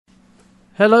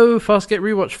Hello, Farscape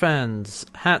Rewatch fans.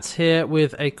 Hats here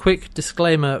with a quick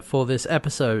disclaimer for this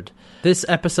episode. This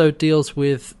episode deals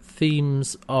with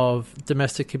themes of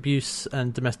domestic abuse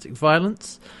and domestic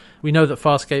violence. We know that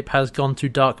Farscape has gone to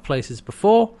dark places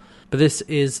before, but this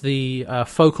is the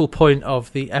focal point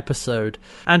of the episode.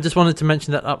 And just wanted to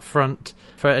mention that up front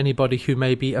for anybody who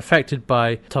may be affected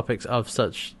by topics of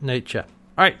such nature.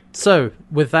 Alright, so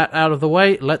with that out of the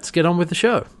way, let's get on with the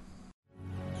show.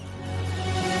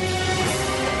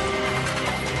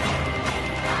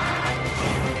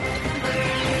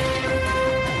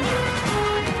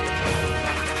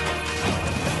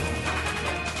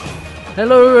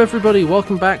 Hello everybody,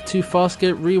 welcome back to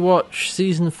Farscape Rewatch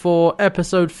Season 4,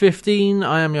 Episode 15.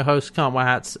 I am your host, Can't Wear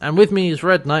Hats, and with me is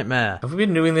Red Nightmare. Have we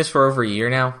been doing this for over a year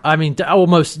now? I mean,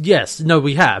 almost, yes. No,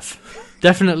 we have.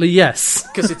 Definitely yes.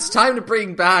 Because it's time to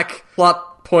bring back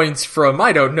plot points from,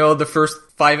 I don't know, the first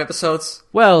 5 episodes?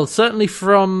 Well, certainly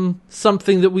from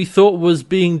something that we thought was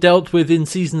being dealt with in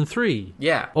Season 3.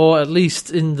 Yeah. Or at least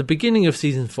in the beginning of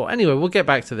Season 4. Anyway, we'll get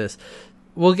back to this.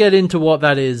 We'll get into what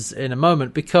that is in a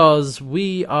moment, because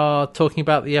we are talking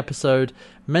about the episode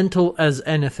Mental as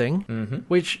Anything,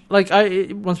 which,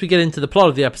 once we get into the plot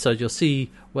of the episode, you'll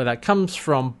see where that comes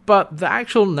from. But the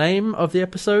actual name of the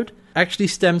episode actually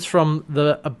stems from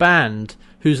a band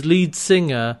whose lead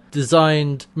singer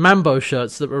designed Mambo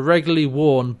shirts that were regularly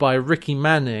worn by Ricky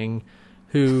Manning,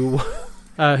 who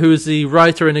is the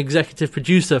writer and executive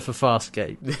producer for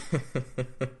Farscape.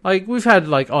 We've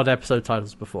had odd episode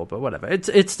titles before, but whatever.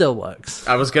 It still works.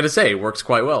 I was going to say, it works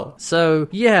quite well. So,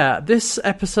 yeah, this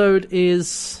episode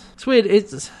is... It's weird. It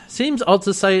seems odd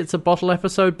to say it's a bottle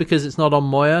episode because it's not on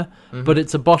Moya, but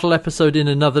it's a bottle episode in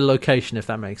another location, if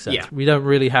that makes sense. Yeah. We don't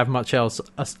really have much else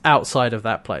outside of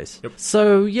that place. Yep.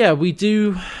 So, yeah, we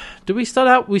do... Do we start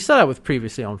out? We start out with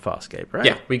previously on Farscape, right?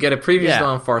 Yeah, we get a previously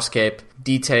on Farscape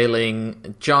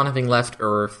detailing John having left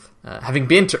Earth, having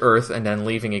been to Earth and then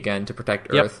leaving again to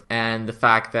protect Earth, and the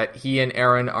fact that he and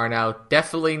Aeryn are now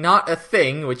definitely not a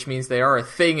thing, which means they are a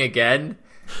thing again.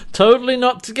 Totally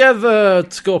not together,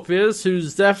 Scorpius,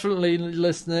 who's definitely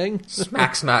listening.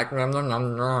 Smack, smack, nom, nom,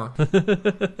 nom, nom.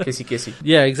 Kissy, kissy.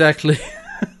 Yeah, exactly.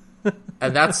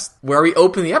 And that's where we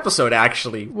open the episode,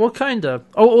 actually. Well, kind of.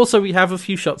 Oh, also, we have a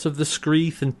few shots of the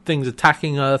Screeth and things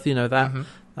attacking Earth, that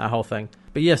whole thing.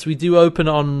 But yes, we do open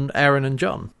on Aeryn and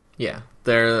John. Yeah,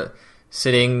 they're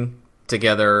sitting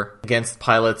together against the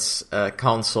pilot's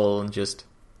console, and just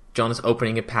John is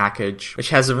opening a package, which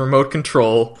has a remote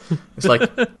control. It's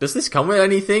like, does this come with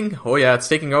anything? Oh yeah, it's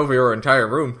taking over your entire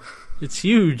room. It's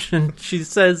huge, and she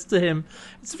says to him,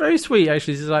 it's very sweet,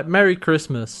 actually. She's like, Merry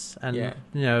Christmas, and,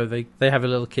 they have a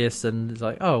little kiss, and it's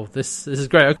like, oh, this is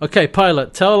great. Okay,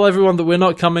 pilot, tell everyone that we're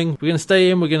not coming. We're going to stay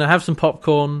in, we're going to have some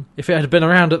popcorn. If it had been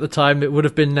around at the time, it would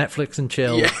have been Netflix and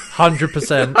chill. Yeah.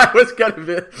 100%.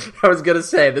 I was gonna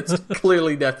say, that's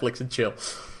clearly Netflix and chill.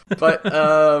 But,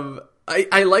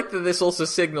 I like that this also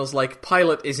signals,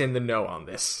 Pilot is in the know on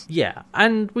this. Yeah,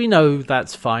 and we know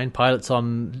that's fine. Pilot's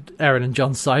on Aeryn and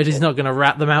John's side. He's not going to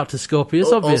rat them out to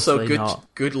Scorpius, obviously also,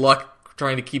 good luck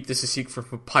trying to keep this a secret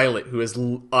from Pilot, who has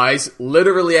eyes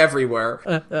literally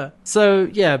everywhere. So,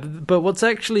 yeah, but what's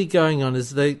actually going on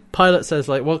is the Pilot says,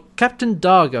 well, Captain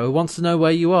Dargo wants to know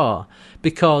where you are,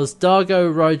 because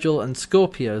Dargo, Rigel, and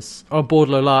Scorpius are aboard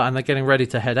Lola, and they're getting ready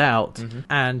to head out,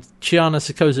 and Chiana,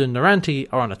 Sikoza, and Naranti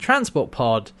are on a transport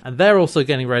pod, and they're also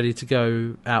getting ready to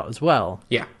go out as well.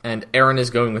 Yeah, and Aeryn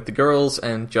is going with the girls,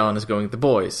 and John is going with the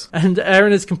boys. And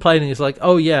Aeryn is complaining, it's like,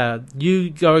 oh yeah, you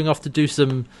going off to do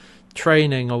some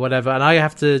training or whatever,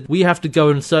 and we have to go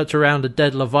and search around a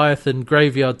dead Leviathan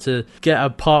graveyard to get a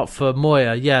part for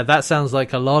Moya. Yeah, that sounds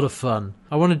like a lot of fun.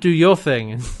 I want to do your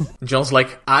thing. John's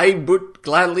like, I would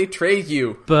gladly trade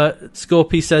you. But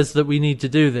Scorpy says that we need to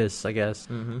do this, I guess.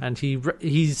 And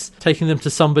he's taking them to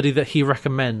somebody that he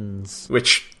recommends.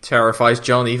 Which terrifies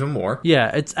John even more.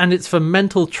 Yeah, it's for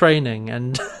mental training,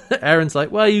 and Aeryn's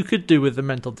like, well, you could do with the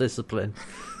mental discipline.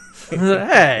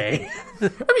 Hey.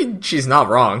 I mean, she's not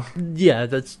wrong. Yeah,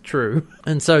 that's true.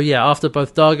 And so, yeah, after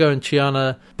both Dargo and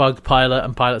Chiana bug Pilot,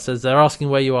 and Pilot says they're asking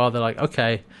where you are, they're like,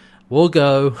 okay, we'll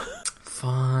go.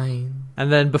 Fine.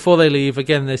 And then before they leave,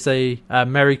 again, they say,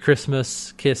 Merry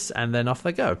Christmas, kiss, and then off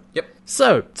they go. Yep.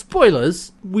 So,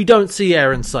 spoilers, we don't see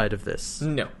Aeryn's side of this.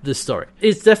 No. This story.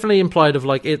 It's definitely implied of,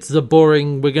 it's the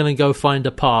boring, we're going to go find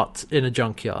a part in a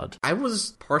junkyard. I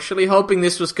was partially hoping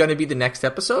this was going to be the next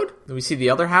episode. We see the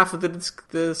other half of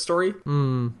the story.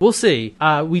 We'll see.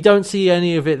 We don't see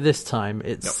any of it this time.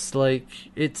 It's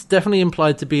it's definitely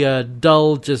implied to be a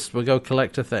dull, just we'll go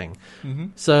collect a thing.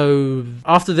 So,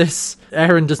 after this,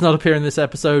 Aeryn does not appear in this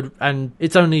episode, and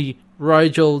it's only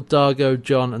Rigel, Dargo,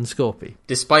 Jon, and Scorpy.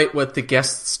 Despite what the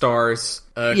guest stars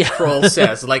Kroll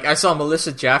says. Like, I saw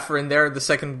Melissa Jaffer in there the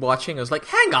second watching. I was like,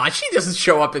 hang on, she doesn't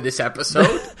show up in this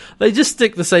episode. They just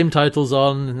stick the same titles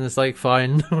on, and it's like,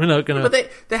 fine, we're not gonna...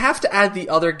 But they have to add the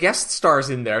other guest stars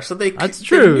in there, so That's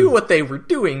true. They knew what they were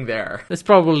doing there. It's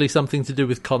probably something to do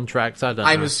with contracts, I don't know.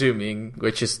 I'm assuming,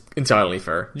 which is entirely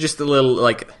fair. Just a little,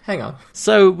 like, hang on.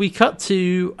 So we cut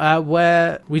to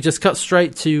we just cut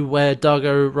straight to where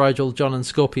Dargo, Rigel, Jon, and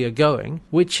Scorpy are going,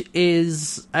 which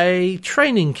is a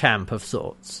training camp of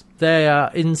sorts. They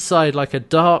are inside like a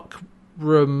dark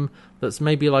room that's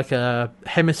maybe like a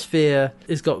hemisphere.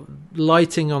 It's got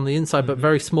lighting on the inside, but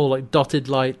very small, like dotted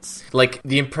lights. Like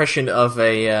the impression of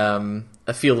a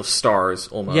field of stars,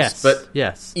 almost. Yes, but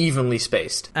yes. Evenly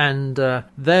spaced. And they're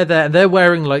there, and they're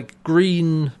wearing like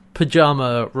green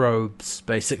pajama robes,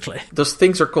 basically. Those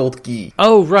things are called gi.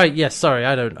 Oh right, yes. Sorry,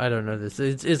 I don't know this.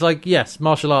 It's like, yes,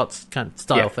 martial arts kind of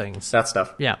style things. That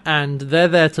stuff. Yeah, and they're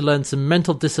there to learn some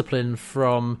mental discipline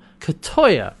from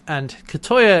Katoya. And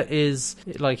Katoya is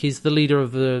like, he's the leader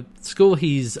of the school.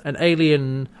 He's an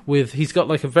alien he's got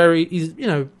like he's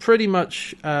pretty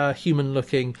much human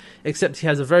looking, except he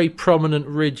has a very prominent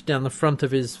ridge down the front of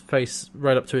his face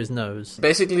right up to his nose.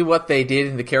 Basically what they did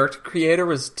in the character creator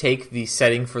was take the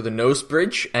setting for the nose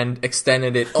bridge and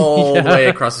extended it all the way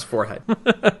across his forehead.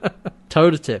 Toe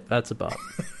to tip, that's a bar.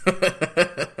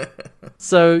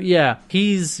 So, yeah,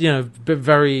 he's,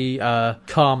 very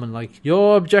calm and like,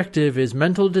 your objective is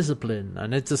mental discipline,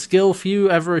 and it's a skill few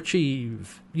ever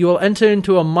achieve. You will enter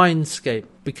into a mindscape,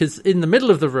 because in the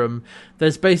middle of the room,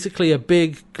 there's basically a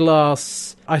big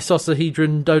glass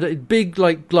icosahedron, big,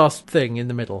 like, glass thing in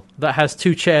the middle that has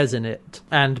 2 chairs in it,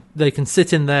 and they can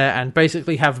sit in there and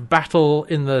basically have battle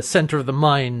in the center of the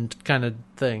mind kind of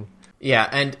thing. Yeah,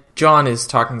 and Jon is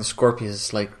talking to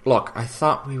Scorpius like, look, I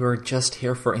thought we were just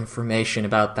here for information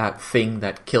about that thing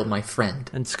that killed my friend.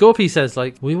 And Scorpy says,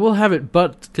 like, we will have it,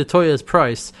 but Katoya's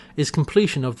price is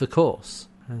completion of the course.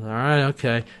 And, all right,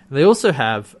 okay. They also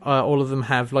have, all of them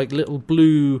have, like, little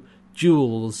blue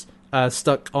jewels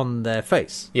stuck on their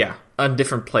face. Yeah, on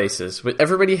different places. But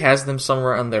everybody has them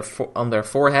somewhere on their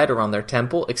forehead or on their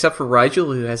temple, except for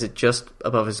Rigel, who has it just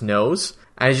above his nose.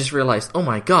 And I just realized, oh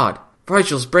my god,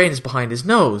 Rigel's brain is behind his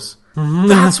nose.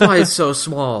 That's why it's so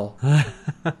small.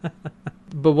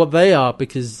 But what they are,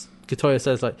 because Katoya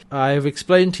says, like, I have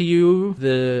explained to you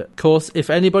the course. If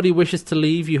anybody wishes to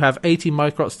leave, you have 80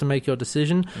 Microts to make your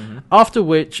decision. After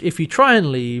which, if you try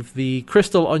and leave, the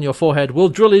crystal on your forehead will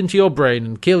drill into your brain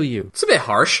and kill you. It's a bit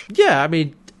harsh. Yeah, I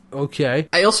mean, okay.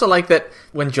 I also like that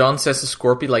when Jon says to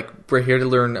Scorpy, like, we're here to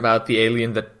learn about the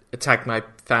alien that attacked my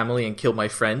family and killed my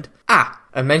friend.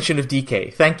 A mention of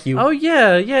DK. Thank you. Oh,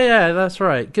 yeah, that's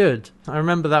right. Good. I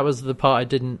remember that was the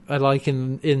part I like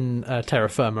in Terra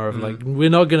Firma of, like, we're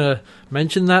not going to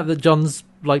mention that Jon's,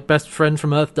 like, best friend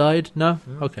from Earth died? No?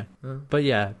 Okay. But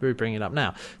yeah, we bring it up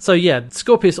now. So yeah,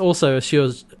 Scorpius also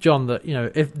assures Jon that,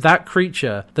 if that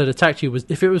creature that attacked you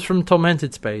if it was from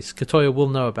tormented space, Katoya will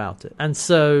know about it. And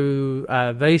so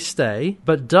they stay,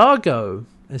 but Dargo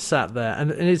is sat there,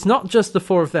 and it's not just the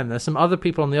 4 of them. There's some other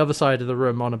people on the other side of the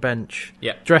room on a bench,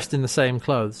 dressed in the same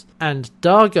clothes. And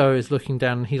Dargo is looking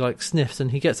down, and he like sniffs,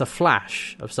 and he gets a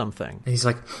flash of something. And he's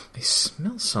like, I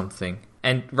smell something.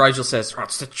 And Rigel says, oh,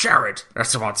 it's the Charid.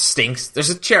 That's the one that stinks.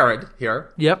 There's a Charid here.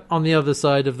 Yep, on the other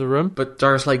side of the room. But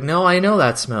Dar's like, no, I know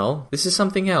that smell. This is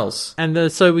something else.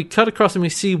 And so we cut across and we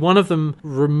see one of them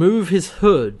remove his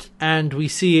hood, and we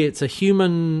see it's a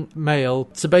human male,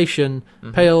 Sebastian,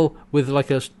 pale, with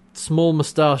like a small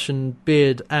moustache and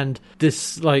beard, and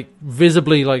this like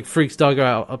visibly like freaks Dargo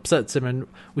out, upsets him, and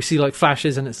we see like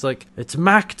flashes, and it's like, it's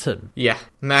Macton. Yeah,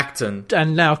 Macton.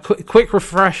 And now quick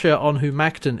refresher on who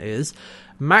Macton is.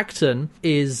 Macton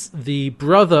is the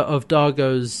brother of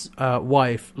Dargo's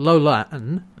wife,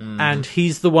 Lolan, and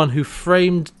he's the one who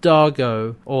framed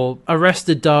Dargo, or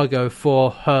arrested Dargo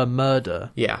for her murder.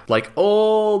 Yeah, like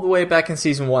all the way back in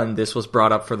season 1, this was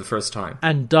brought up for the first time.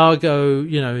 And Dargo,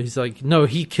 he's like, no,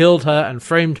 he killed her and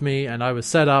framed me, and I was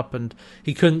set up, and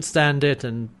he couldn't stand it,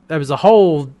 and there was a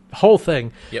whole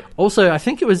thing. Yep. Also, I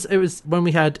think it was when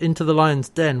we had Into the Lion's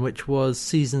Den, which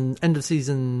was end of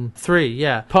season 3.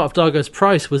 Yeah, part of Dargo's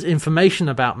price was information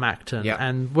about Macton. Yeah.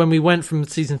 And when we went from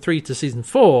season 3 to season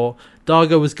 4,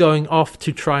 Dargo was going off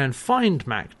to try and find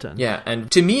Macton. Yeah,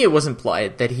 and to me it was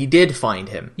implied that he did find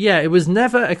him. Yeah, it was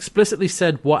never explicitly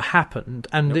said what happened,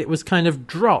 and it was kind of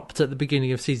dropped at the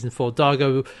beginning of season 4.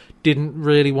 Dargo didn't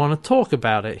really want to talk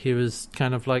about it. He was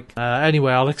kind of like,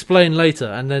 anyway, I'll explain later,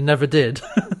 and then never did.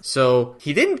 So,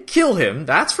 he didn't kill him,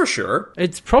 that's for sure.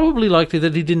 It's probably likely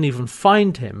that he didn't even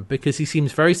find him, because he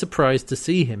seems very surprised to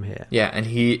see him here. Yeah, and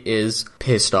he is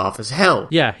pissed off as hell.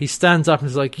 Yeah, he stands up and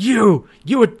is like, You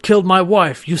had killed my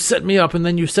wife, you set me up and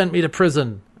then you sent me to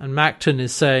prison. And Macton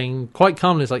is saying, quite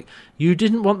calmly, it's like, you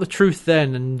didn't want the truth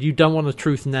then, and you don't want the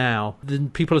truth now. Then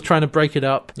people are trying to break it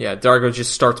up. Yeah, Dargo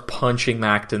just starts punching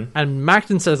Macton. And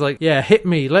Macton says, like, yeah, hit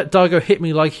me. Let Dargo hit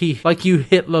me like you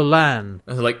hit Lolan.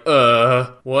 And they're like,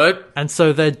 what? And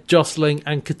so they're jostling,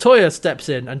 and Katoya steps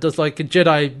in and does like a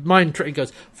Jedi mind trick. He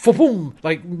goes, fa-boom,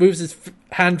 like moves his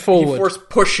hand forward. He force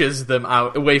pushes them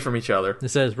out away from each other. He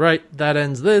says, right, that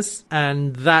ends this.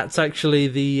 And that's actually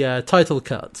the title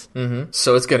cut. Mm-hmm.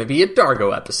 So it's going to be a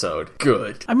Dargo episode.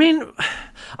 Good. I mean,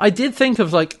 I did think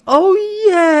of like, oh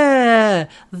yeah,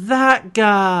 that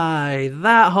guy,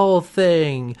 that whole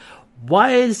thing.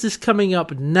 Why is this coming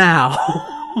up now?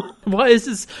 Why is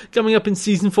this coming up in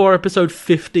season 4, episode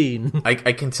 15? I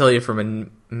can tell you from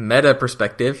a meta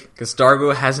perspective, because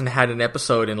Dargo hasn't had an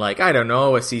episode in like, I don't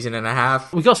know, a season and a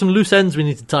half. We got some loose ends we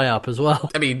need to tie up as well.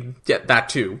 I mean, yeah, that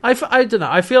too. I don't know.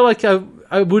 I feel like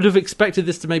I would have expected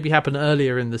this to maybe happen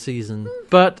earlier in the season,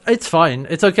 but it's fine.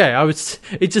 It's okay.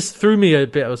 It just threw me a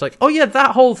bit. I was like, oh yeah,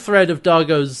 that whole thread of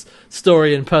Dargo's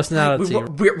story and personality.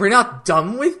 We're not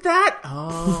done with that?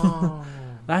 Oh...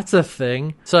 That's a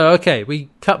thing. So, okay, we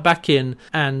cut back in,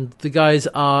 and the guys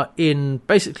are in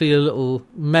basically a little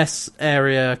mess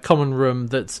area, common room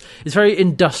it's very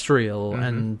industrial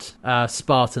and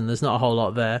Spartan. There's not a whole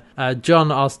lot there.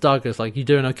 John asks Dargo, like, you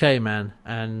doing okay, man?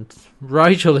 And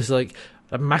Rachel is like,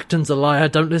 Macton's a liar,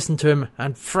 don't listen to him.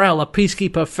 And Frel, a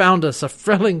peacekeeper, found us, a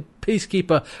Frelling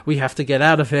peacekeeper. We have to get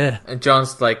out of here. And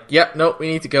John's like, yep, no, we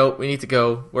need to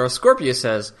go. Whereas Scorpius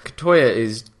says, Katoya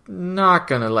is not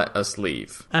gonna let us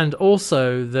leave. And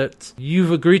also that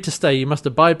you've agreed to stay, you must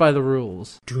abide by the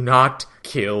rules. Do not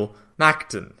kill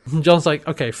Macton. John's like,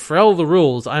 okay, Frel the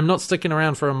rules, I'm not sticking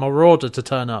around for a marauder to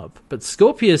turn up. But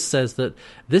Scorpius says that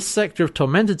this sector of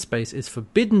Tormented Space is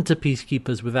forbidden to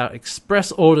peacekeepers without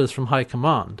express orders from High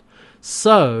Command.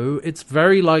 So, it's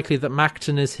very likely that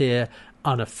Macton is here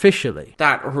unofficially.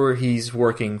 That or he's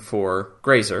working for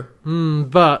Grazer.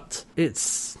 But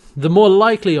it's the more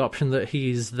likely option that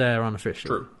he's there unofficially.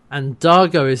 True. And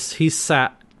Dargo he's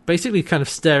sat basically kind of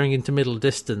staring into middle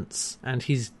distance, and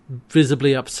he's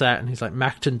visibly upset, and he's like,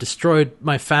 Macton destroyed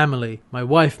my family, my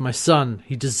wife, my son.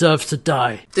 He deserves to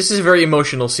die. This is a very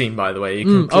emotional scene, by the way. You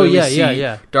can clearly see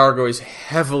Dargo is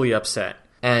heavily upset.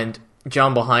 And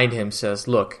John behind him says,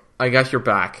 look, I got your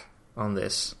back on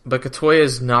this, but Katoya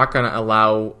is not going to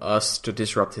allow us to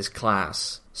disrupt his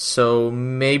class. So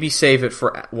maybe save it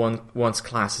for once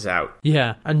class is out.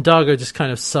 Yeah, and Dargo just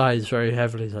kind of sighs very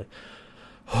heavily. He's like,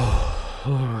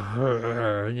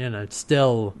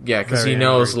 still. Yeah, because he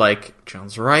knows, like,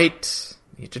 John's right.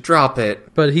 Need to drop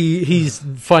it. But he's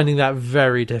finding that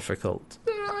very difficult.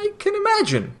 I can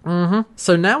imagine. Mm-hmm.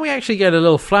 So now we actually get a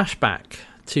little flashback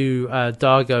to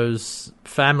Dargo's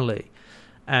family.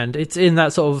 And it's in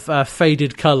that sort of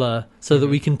faded colour so that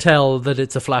we can tell that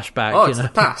it's a flashback. Oh, it's the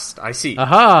past. I see.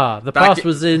 Aha! The past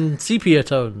was in sepia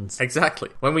tones. Exactly.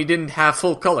 When we didn't have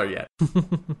full colour yet.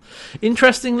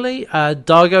 Interestingly,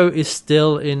 Dargo is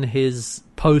still in his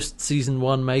post-season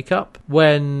 1 makeup,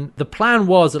 when the plan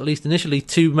was, at least initially,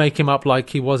 to make him up like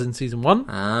he was in season 1.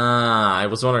 Ah, I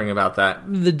was wondering about that.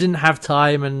 They didn't have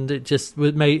time, and it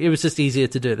was just easier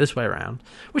to do it this way around,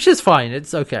 which is fine.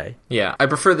 It's okay. Yeah, I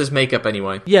prefer this makeup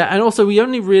anyway. Yeah, and also we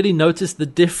only really notice the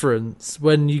difference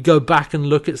when you go back and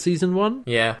look at season 1.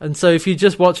 Yeah. And so if you're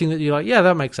just watching that, you're like, yeah,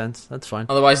 that makes sense. That's fine.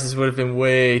 Otherwise, this would have been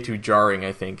way too jarring,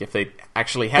 I think, if they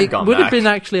actually had gone back. It would have been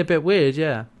actually a bit weird,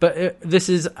 yeah. But this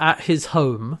is at his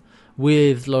home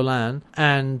with Lolan,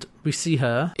 and we see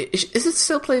her. Is it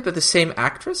still played by the same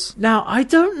actress? Now, I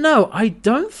don't know. I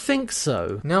don't think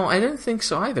so. No, I don't think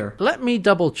so either. Let me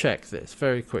double check this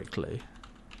very quickly.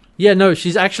 Yeah, no,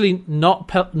 she's actually not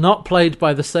played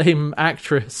by the same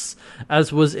actress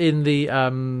as was in the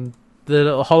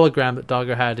little hologram that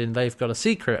Dargo had in They've Got a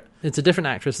Secret. It's a different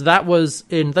actress. That was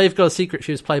in They've Got a Secret,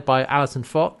 she was played by Alison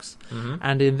Fox,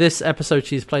 and in this episode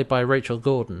she's played by Rachel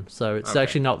Gordon, so it's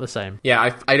actually not the same.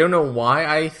 Yeah, I don't know why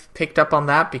I picked up on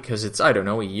that, because it's, I don't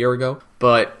know, a year ago,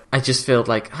 but I just felt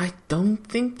like, I don't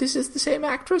think this is the same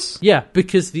actress. Yeah,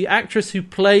 because the actress who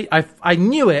played... I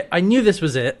knew it. I knew this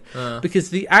was it. Because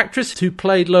the actress who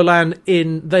played Lolan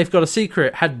in They've Got a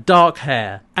Secret had dark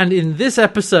hair. And in this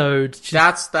episode...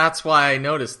 That's why I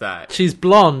noticed that. She's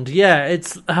blonde. Yeah,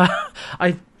 it's...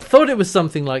 I thought it was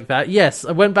something like that. Yes,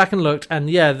 I went back and looked, and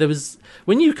yeah, there was...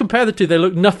 When you compare the two, they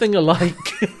look nothing alike.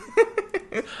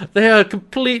 They are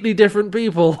completely different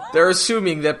people. They're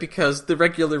assuming that because the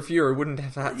regular viewer wouldn't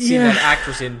have seen that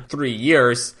actress in 3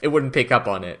 years, it wouldn't pick up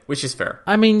on it, which is fair.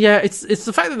 I mean, yeah, it's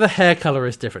the fact that the hair color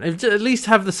is different. If at least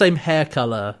have the same hair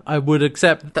color, I would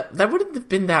accept. That wouldn't have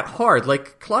been that hard.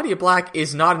 Like, Claudia Black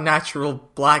is not a natural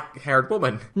black-haired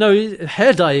woman. No,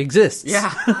 hair dye exists.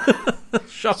 Yeah.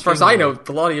 As far as I know,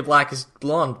 Claudia Black is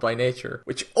blonde by nature,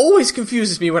 which always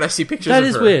confuses me when I see pictures of her. That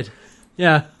is weird.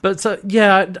 Yeah, but so,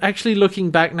 yeah, actually looking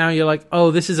back now, you're like,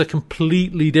 oh, this is a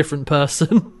completely different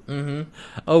person. Mm-hmm.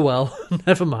 Oh, well,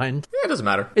 never mind. Yeah, it doesn't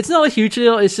matter. It's not a huge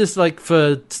deal. It's just like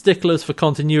for sticklers for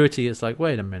continuity, it's like,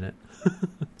 wait a minute.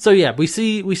 So yeah, we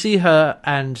see her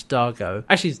and Dargo.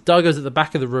 Actually, Dargo's at the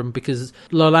back of the room because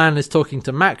Lolan is talking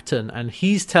to Macton, and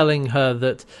he's telling her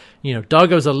that, you know,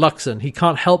 Dargo's a Luxon. He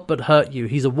can't help but hurt you.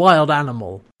 He's a wild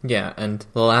animal. Yeah, and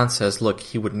Lolan says, look,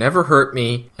 he would never hurt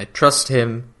me. I trust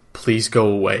him. Please go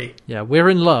away. Yeah, we're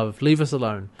in love. Leave us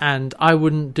alone. And I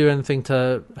wouldn't do anything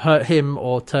to hurt him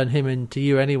or turn him into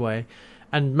you anyway.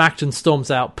 And Macton storms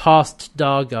out past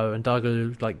Dargo, and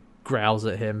Dargo, like, growls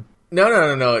at him. No.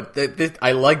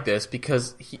 I like this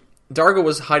because Dargo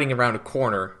was hiding around a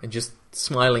corner and just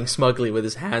smiling smugly with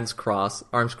his arms crossed,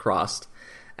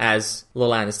 as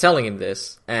Lolan is telling him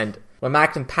this. And when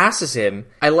Macton passes him,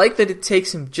 I like that it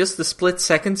takes him just the split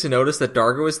second to notice that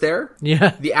Dargo is there.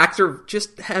 Yeah. The actor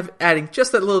adding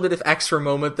just that little bit of extra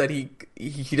moment that he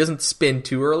doesn't spin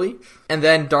too early. And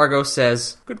then Dargo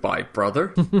says, goodbye,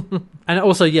 brother. And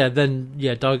also,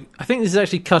 Dargo, I think this is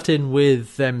actually cut in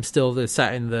with them still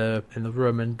sat in the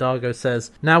room, and Dargo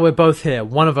says, now we're both here.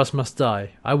 One of us must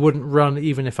die. I wouldn't run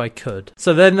even if I could.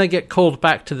 So then they get called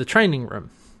back to the training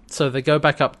room. So they go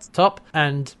back up to the top,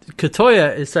 and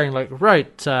Katoya is saying, like,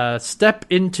 right, step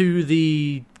into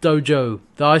the dojo,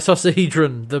 the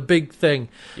isosahedron, the big thing.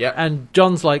 Yeah. And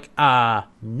John's like,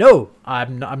 no,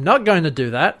 I'm not going to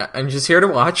do that. I'm just here to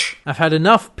watch. I've had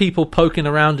enough people poking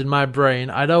around in my brain.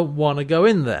 I don't want to go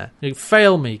in there. You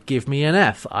fail me, give me an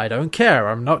F. I don't care.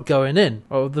 I'm not going in.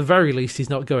 Or at the very least, he's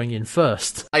not going in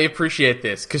first. I appreciate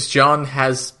this, because John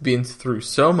has been through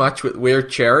so much with weird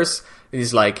chairs.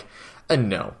 He's like,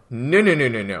 no.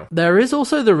 There is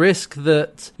also the risk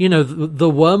that, you know,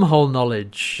 the wormhole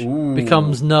knowledge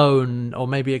becomes known or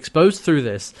maybe exposed through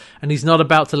this, and he's not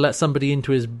about to let somebody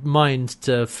into his mind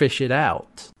to fish it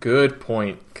out. Good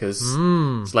point, because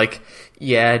it's like,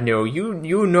 yeah, no, you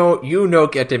know,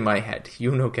 get in my head.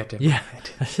 Get in my head.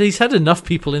 He's had enough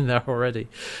people in there already.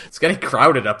 It's getting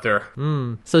crowded up there.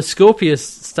 So Scorpius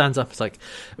stands up. It's like,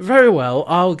 very well,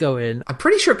 I'll go in. I'm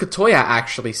pretty sure Katoya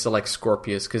actually selects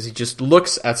Scorpius because he just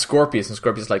looks at Scorpius and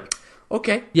Scorpius is like,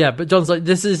 okay. Yeah, but John's like,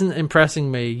 this isn't impressing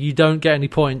me. You don't get any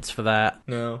points for that.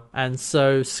 No. And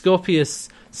so Scorpius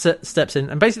steps in,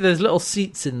 and basically there's little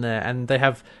seats in there, and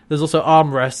there's also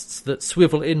armrests that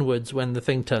swivel inwards when the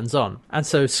thing turns on. And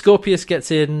so Scorpius gets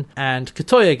in, and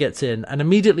Katoya gets in, and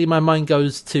immediately my mind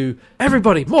goes to,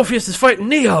 everybody, Morpheus is fighting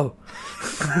Neo!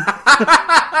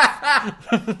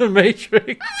 The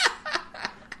Matrix.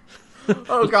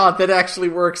 Oh god, that actually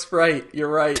works, right. You're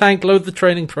right. Tank load the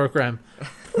training program.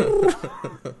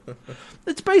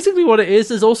 It's basically what it is.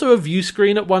 There's also a view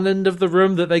screen at one end of the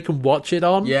room that they can watch it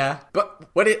on. Yeah, but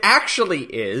what it actually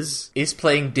is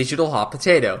playing digital hot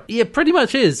potato. Yeah, pretty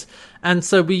much is. And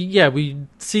so we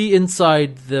see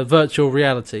inside the virtual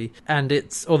reality, and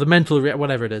or the mental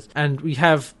whatever it is. And we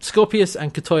have Scorpius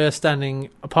and Katoya standing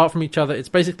apart from each other. It's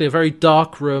basically a very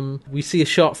dark room. We see a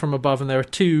shot from above, and there are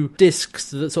two discs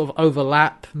that sort of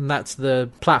overlap, and that's the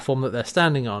platform that they're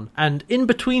standing on. And in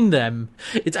between them,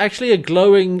 it's actually a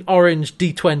glowing orange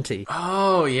D20.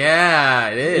 Oh, yeah,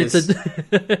 it is.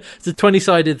 It's a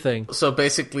 20-sided thing. So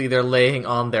basically they're laying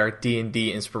on their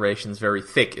D&D inspirations very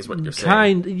thick, is what you're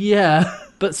saying. Yeah.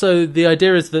 But so the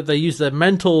idea is that they use their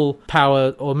mental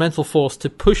power or mental force to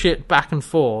push it back and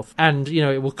forth, and, you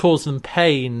know, it will cause them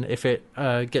pain if it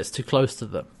gets too close to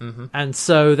them. Mm-hmm. And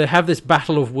so they have this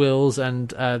battle of wills, and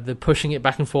they're pushing it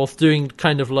back and forth, doing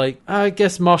kind of like, I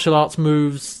guess, martial arts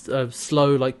moves,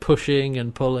 slow, like pushing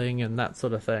and pulling and that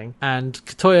sort of thing. And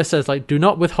Katoya says, like, do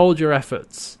not withhold your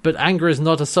efforts, but anger is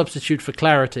not a substitute for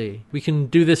clarity. We can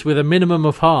do this with a minimum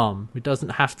of harm. It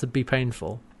doesn't have to be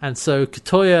painful. And so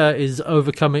Katoya is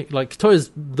overcoming, like,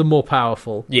 Katoya's the more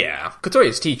powerful. Yeah,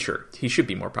 Katoya's teacher. He should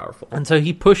be more powerful. And so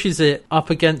he pushes it up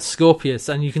against Scorpius,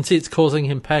 and you can see it's causing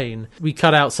him pain. We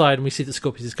cut outside and we see that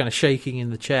Scorpius is kind of shaking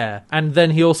in the chair. And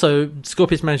then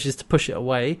Scorpius manages to push it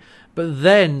away, but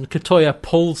then Katoya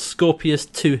pulls Scorpius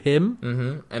to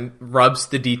him. And rubs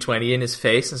the D20 in his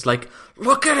face and is like,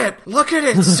 look at it,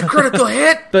 it's a critical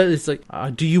hit. But it's like,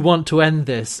 do you want to end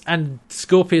this? And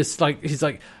Scorpius, he's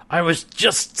like, I was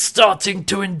just starting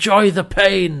to enjoy the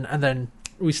pain. And then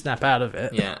we snap out of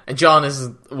it. Yeah, and John is,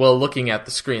 looking at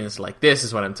the screen, is like, this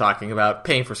is what I'm talking about,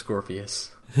 pain for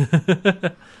Scorpius.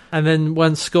 And then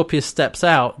when Scorpius steps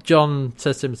out, John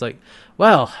says to him, he's like,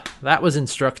 well, that was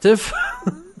instructive.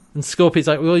 And Scorpius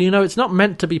like, well, it's not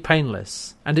meant to be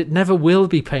painless. And it never will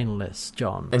be painless,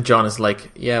 John. And John is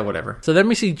like, yeah, whatever. So then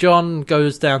we see John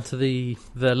goes down to the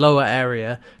lower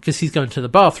area because he's going to the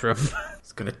bathroom.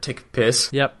 He's going to take a piss.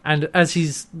 Yep. And as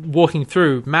he's walking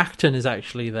through, Macton is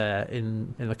actually there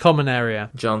in the common area.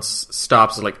 John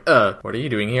stops like, what are you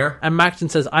doing here? And Macton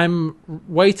says, I'm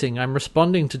waiting. I'm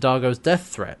responding to Dargo's death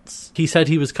threats. He said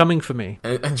he was coming for me.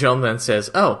 And John then says,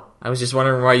 I was just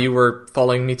wondering why you were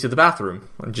following me to the bathroom.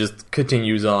 And just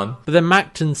continues on. But then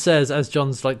Macton says, as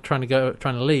John's trying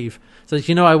to leave, says,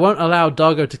 I won't allow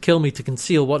Dargo to kill me to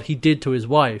conceal what he did to his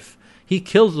wife. He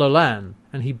killed Lolan,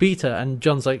 and he beat her, and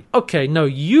John's like, okay, no,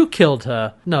 you killed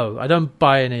her. No, I don't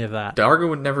buy any of that. Dargo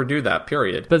would never do that,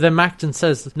 period. But then Macton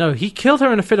says, no, he killed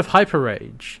her in a fit of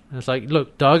hyper-rage. And it's like,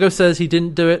 look, Dargo says he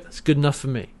didn't do it, it's good enough for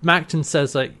me. Macton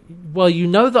says, well, you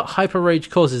know that hyper-rage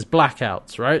causes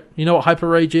blackouts, right? You know what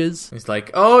hyper-rage is? He's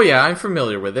like, oh yeah, I'm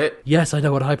familiar with it. Yes, I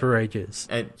know what hyper-rage is.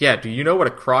 And yeah, do you know what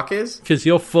a croc is? Because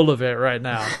you're full of it right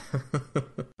now.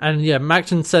 And yeah,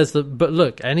 Macton says that, but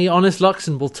look, any honest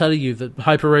Luxon will tell you that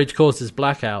hyper-rage causes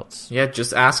blackouts. Yeah,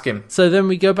 just ask him. So then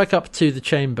we go back up to the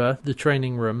chamber, the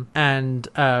training room, and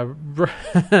and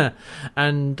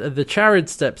the Charid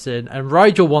steps in, and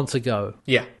Rigel wants to go.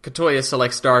 Yeah, Katoya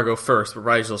selects Dargo first, but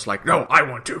Rigel's like, no, I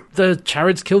want to. The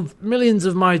Charids killed millions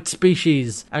of my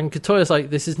species. And Katoya's like,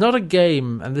 this is not a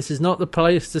game, and this is not the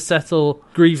place to settle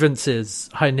grievances,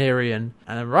 Hynerian.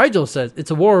 And Rigel says,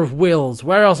 it's a war of wills.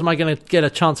 Where else am I going to get a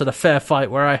chance at a fair fight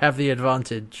where I have the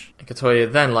advantage? And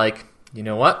Katoya then like, you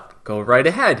know what? Go right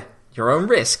ahead. Your own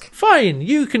risk. Fine,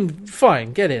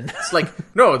 get in. It's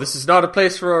like, no, this is not a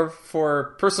place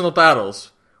for personal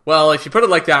battles. Well, if you put it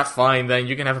like that, fine, then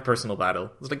you can have a personal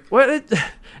battle. It's like,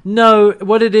 no,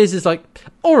 what it is like,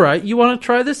 alright, you want to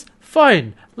try this?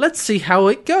 Fine, let's see how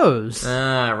it goes.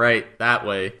 Right, that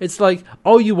way. It's like,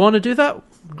 oh, you want to do that?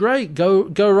 Great, go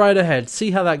right ahead.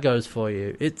 See how that goes for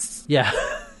you. Yeah.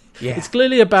 It's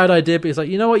clearly a bad idea, but it's like,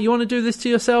 you know what, you want to do this to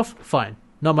yourself? Fine.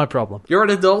 Not my problem. You're an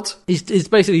adult. He's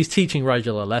teaching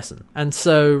Rigel a lesson. And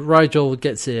so Rigel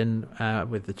gets in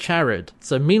with the Charid.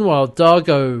 So meanwhile,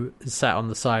 Dargo is sat on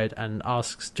the side and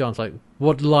asks John's like,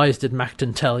 what lies did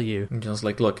Macton tell you? And John's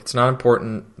like, look, it's not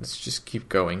important. Let's just keep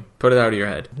going. Put it out of your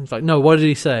head. He's like, no, what did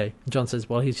he say? And John says,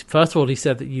 well, first of all, he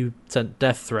said that you sent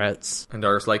death threats. And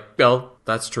Dargo's like, well,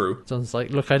 that's true. John's like,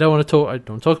 look, I don't want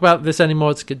to talk about this anymore.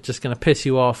 It's just going to piss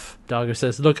you off. Dargo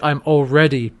says, look, I'm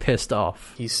already pissed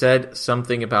off. He said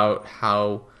something about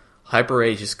how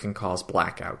hyperages can cause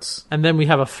blackouts. And then we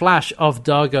have a flash of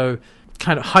Dargo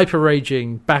kind of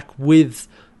hyper-raging back with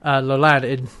Lolan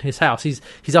in his house. He's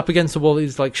up against the wall.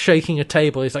 He's like shaking a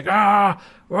table. He's like, ah,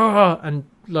 and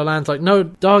Lolan's like, no,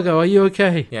 Dargo, are you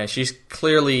okay? Yeah, she's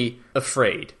clearly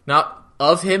afraid. Not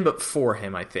of him, but for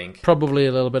him, I think. Probably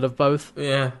a little bit of both.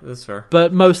 Yeah, that's fair.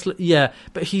 But mostly, yeah.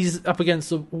 But he's up against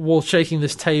the wall shaking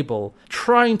this table,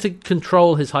 trying to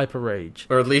control his hyper rage.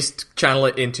 Or at least channel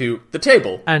it into the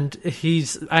table. And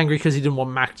he's angry because he didn't want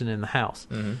Macton in the house.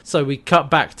 Mm-hmm. So we cut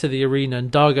back to the arena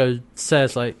and Dargo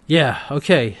says like, yeah,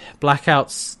 okay,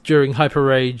 blackouts during hyper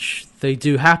rage, they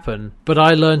do happen, but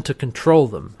I learned to control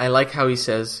them. I like how he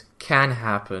says, can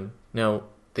happen. No,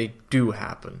 they do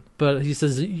happen. But he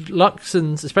says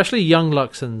Luxons, especially young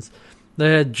Luxons,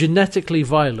 they're genetically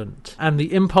violent, and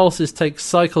the impulses take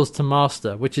cycles to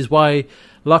master, which is why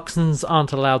Luxons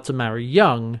aren't allowed to marry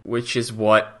young. Which is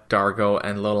what Dargo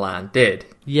and Lolan did.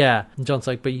 Yeah, and John's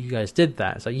like, but you guys did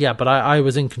that. It's like, yeah, but I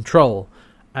was in control,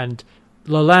 and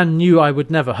Lolan knew I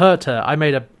would never hurt her. I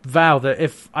made a vow that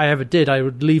if I ever did, I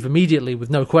would leave immediately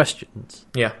with no questions.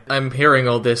 Yeah, I'm hearing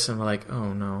all this and I'm like,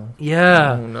 oh no.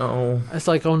 Yeah. Oh no. It's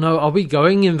like, oh no, are we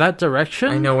going in that direction?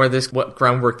 I know what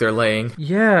groundwork they're laying.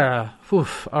 Yeah.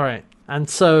 Oof. All right. And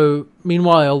so,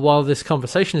 meanwhile, while this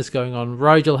conversation is going on,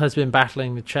 Rigel has been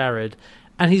battling the Charid,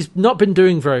 and he's not been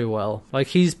doing very well. Like,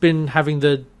 he's been having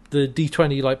the the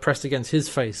D20 like pressed against his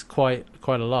face quite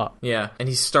a lot. Yeah, and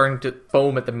he's starting to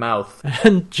foam at the mouth.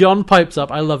 And John pipes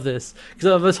up. I love this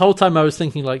because this whole time I was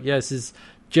thinking like, yeah, this is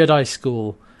Jedi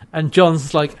school, and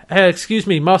John's like, hey, excuse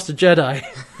me, Master Jedi,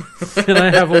 can I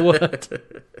have a word?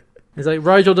 He's like,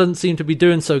 Rigel doesn't seem to be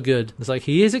doing so good. It's like,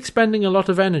 he is expending a lot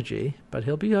of energy, but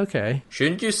he'll be okay.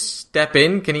 Shouldn't you step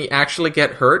in? Can he actually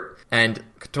get hurt? And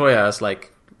Katoya is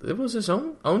like, it was his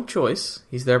own choice.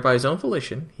 He's there by his own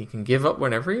volition. He can give up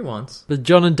whenever he wants. But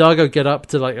John and Dargo get up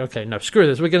to like, okay, no, screw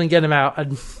this. We're going to get him out.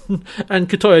 And and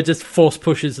Katoya just force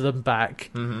pushes them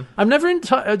back. Mm-hmm. I'm never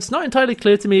it's not entirely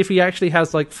clear to me if he actually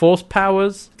has like force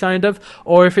powers, kind of,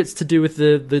 or if it's to do with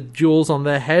the jewels on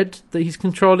their head that he's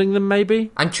controlling them, maybe.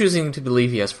 I'm choosing to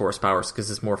believe he has force powers because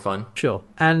it's more fun. Sure.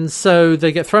 And so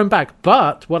they get thrown back.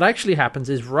 But what actually happens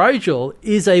is Rigel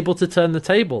is able to turn the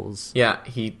tables. Yeah,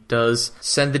 he does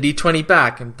send the D20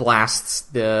 back and blasts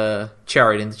the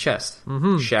chariot in the chest,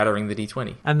 shattering the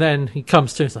D20. And then he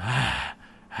comes to, it's like,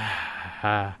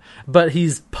 but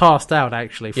he's passed out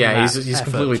actually. From Yeah, that he's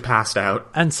effort. completely passed out.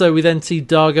 And so we then see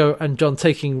Dargo and John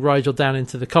taking Rigel down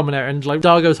into the common area, and like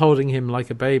Dargo's holding him like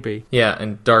a baby. Yeah,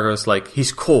 and Dargo's like,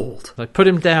 he's cold. Like, put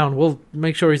him down. We'll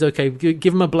make sure he's okay.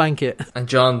 Give him a blanket. And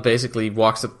John basically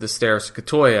walks up the stairs to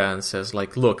Katoya and says,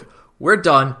 like, look, we're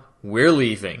done. We're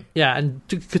leaving. Yeah, and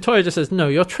Katoya just says, no,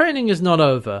 your training is not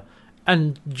over.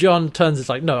 And John turns, it's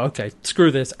like, no, okay, screw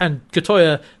this. And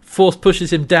Katoya force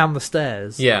pushes him down the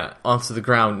stairs. Yeah, onto the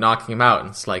ground, knocking him out.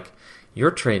 And it's like, your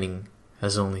training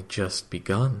has only just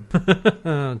begun.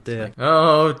 Oh, dear.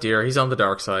 Oh, dear, he's on the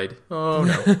dark side. Oh,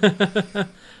 no.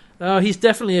 Oh, he's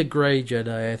definitely a grey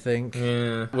Jedi, I think.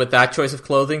 Yeah. With that choice of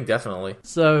clothing, definitely.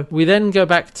 So we then go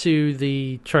back to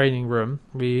the training room.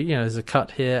 There's a cut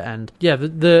here, and yeah,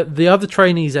 the other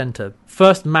trainees enter.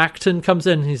 First, Macton comes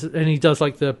in, and he does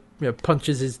like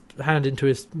punches his hand into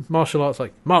his martial arts,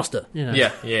 like, Master.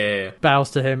 Yeah. Bows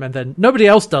to him, and then nobody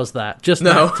else does that. Just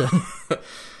Macton.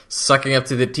 Sucking up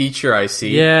to the teacher, I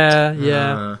see.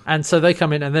 Yeah. And so they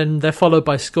come in, and then they're followed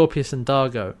by Scorpius and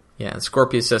Dargo. Yeah, and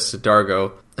Scorpius says to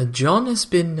Dargo, John has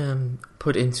been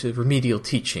put into remedial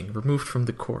teaching, removed from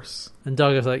the course. And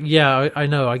Dargo's like, yeah, I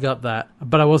know, I got that,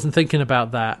 but I wasn't thinking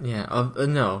about that. Yeah,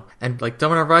 no. And, like,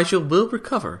 Dominar Rigel will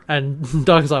recover. And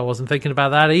Dargo's like, I wasn't thinking about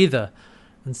that either.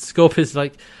 And Scorpius is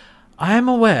like, I am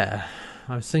aware.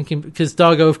 I was thinking, because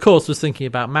Dargo, of course, was thinking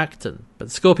about Macton.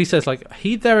 But Scorpius says, like,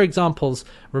 heed their examples,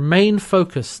 remain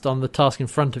focused on the task in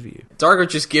front of you. Dargo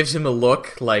just gives him a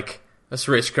look like, that's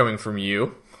rich coming from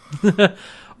you.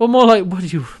 Or more like, what do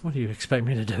you expect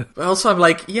me to do? But also I'm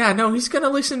like, yeah, no, he's gonna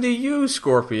listen to you,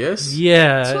 Scorpius.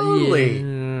 Yeah. Totally.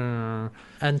 Yeah.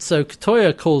 And so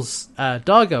Katoya calls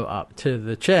Dargo up to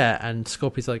the chair, and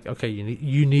Scorpius like, okay,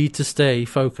 you need to stay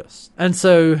focused. And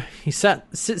so he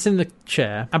sits in the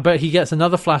chair, but he gets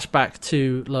another flashback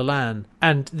to Lolan,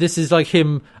 and this is like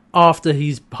him after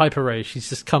he's hyper raged. He's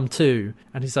just come to,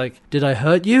 and he's like, did I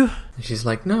hurt you? And she's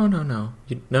like, no.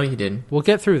 You didn't. We'll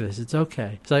get through this. It's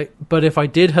okay. It's like, but if I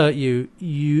did hurt you,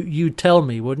 you'd tell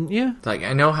me, wouldn't you? It's like,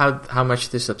 I know how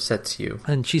much this upsets you.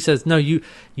 And she says, no, you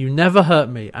never hurt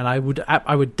me, and I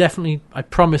would definitely, I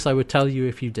promise I would tell you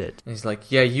if you did. And he's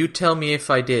like, yeah, you tell me if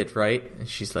I did, right? And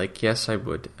she's like, yes, I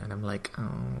would. And I'm like, oh,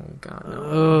 God,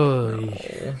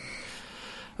 no.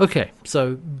 Okay,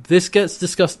 so this gets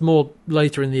discussed more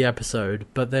later in the episode,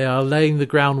 but they are laying the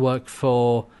groundwork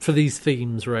for these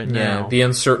themes right now. Yeah, the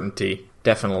uncertainty,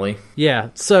 definitely. Yeah,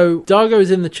 so Dargo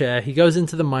is in the chair, he goes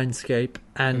into the mindscape,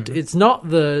 and it's not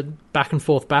the back and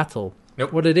forth battle.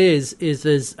 Nope. What it is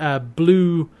there's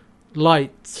blue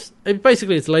light.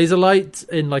 Basically, it's laser light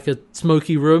in like a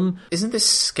smoky room. Isn't this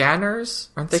scanners?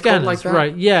 Aren't they Scanners, called like that?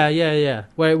 Right, yeah.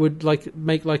 Where it would like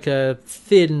make like a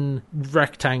thin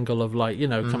rectangle of light,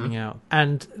 coming out.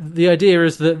 And the idea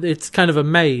is that it's kind of a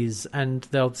maze, and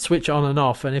they'll switch on and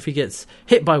off, and if he gets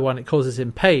hit by one, it causes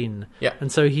him pain. Yeah. And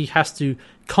so he has to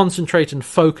concentrate and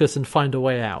focus and find a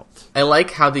way out. I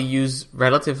like how they use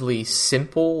relatively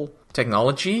simple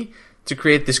technology to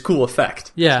create this cool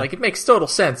effect. Yeah. Like, it makes total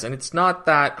sense, and it's not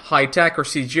that high-tech or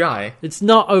CGI. It's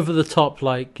not over the top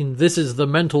like, this is the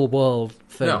mental world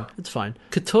thing. No. It's fine.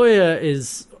 Katoya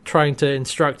is trying to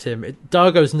instruct him.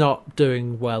 Dargo's not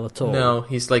doing well at all. No,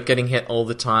 he's, like, getting hit all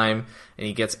the time, and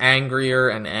he gets angrier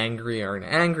and angrier and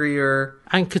angrier.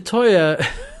 And Katoya...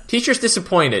 Teacher's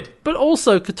disappointed. But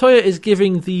also, Katoya is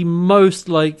giving the most,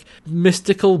 like,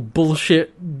 mystical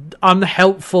bullshit,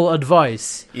 unhelpful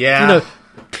advice. Yeah.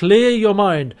 Clear your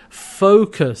mind,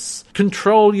 focus,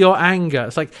 control your anger.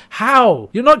 It's like, how?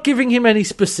 You're not giving him any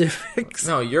specifics.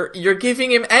 No, you're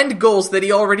giving him end goals that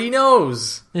he already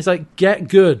knows. It's like, get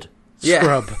good,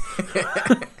 scrub.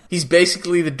 He's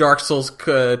basically the Dark Souls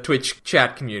Twitch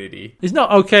chat community. He's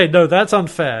not okay. No, that's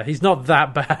unfair. He's not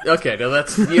that bad. Okay, no,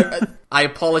 that's. I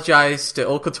apologize to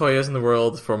all Kotoyas in the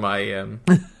world for my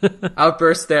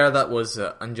outburst there. That was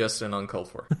unjust and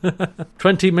uncalled for.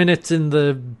 20 minutes in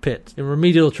the pit in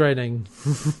remedial training.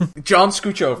 John,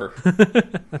 scooch over.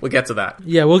 We'll get to that.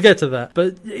 Yeah, we'll get to that.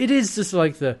 But it is just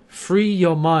like the free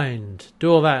your mind,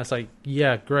 do all that. It's like,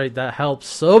 yeah, great, that helps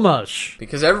so much.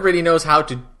 Because everybody knows how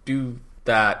to do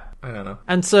that. I don't know.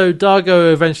 And so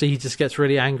Dargo eventually he just gets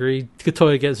really angry.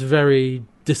 Kotoya gets very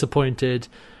disappointed.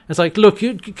 It's like, look,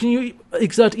 can you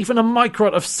exert even a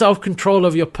micron of self-control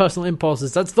over your personal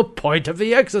impulses? That's the point of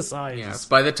the exercise. Yes.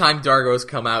 By the time Dargo's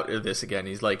come out of this again,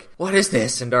 he's like, what is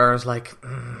this? And Dargo's like...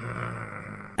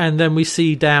 And then we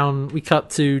cut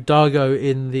to Dargo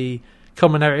in the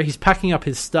common area. He's packing up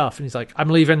his stuff, and he's like, I'm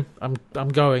leaving. I'm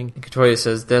going. And Kotoya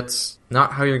says, that's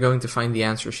not how you're going to find the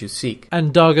answers you seek.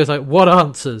 And Dargo's like, what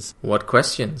answers? What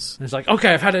questions? And he's like,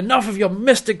 okay, I've had enough of your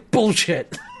mystic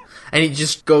bullshit. And he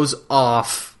just goes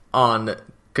off on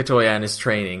Kotoya and his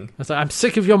training. It's like, I'm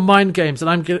sick of your mind games,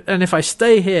 and if I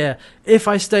stay here,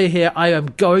 I am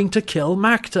going to kill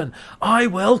Macton. I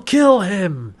will kill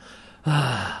him.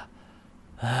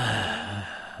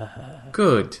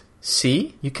 Good.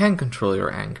 See? You can control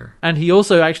your anger. And he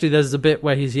also actually, there's a bit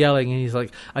where he's yelling, and he's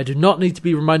like, I do not need to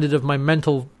be reminded of my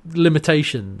mental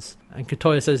limitations. And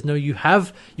Kotoya says, no, you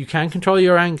can control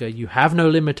your anger. You have no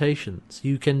limitations.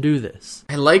 You can do this.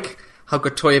 I like how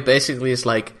Kotoya basically is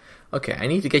like, okay, I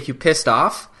need to get you pissed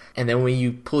off, and then when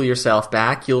you pull yourself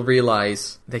back, you'll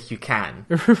realize that you can.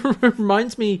 It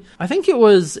reminds me, I think it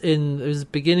was the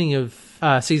beginning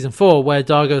of season 4, where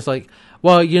Dargo's like,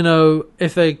 well,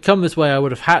 if they come this way, I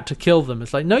would have had to kill them.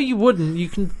 It's like, no, you wouldn't.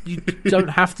 You don't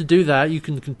have to do that. You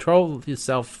can control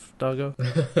yourself, Dargo.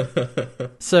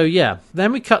 So, yeah.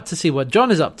 Then we cut to see what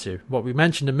John is up to, what we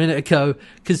mentioned a minute ago,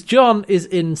 because John is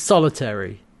in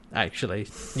solitary. Actually,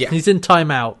 yeah, he's in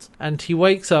timeout, and he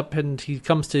wakes up and he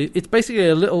comes to. It's basically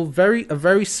a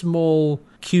very small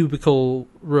cubicle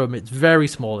room. It's very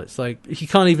small. It's like he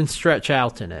can't even stretch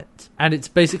out in it, and it's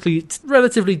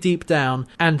relatively deep down.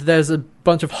 And there's a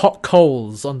bunch of hot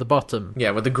coals on the bottom.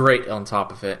 Yeah, with a grate on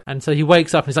top of it. And so he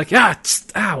wakes up and he's like,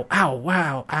 ow, ow,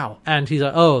 wow, ow, and he's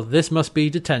like, oh, this must be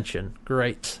detention.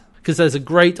 Great. Because there's a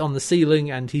grate on the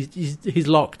ceiling, and he's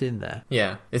locked in there.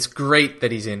 Yeah, it's great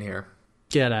that he's in here.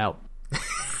 Get out.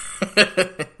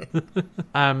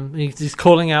 He's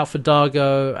calling out for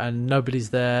Dargo, and nobody's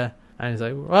there. And he's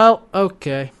like, well,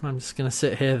 okay, I'm just going to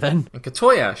sit here then. And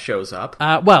Kotoya shows up.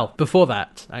 Well, before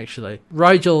that, actually.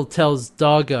 Rigel tells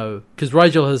Dargo, because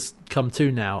Rigel has come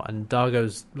to now, and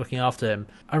Dargo's looking after him.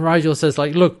 And Rigel says,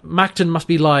 like, look, Macton must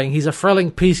be lying. He's a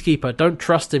Frelling peacekeeper. Don't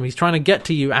trust him. He's trying to get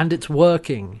to you, and it's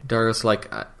working. Dargo's like,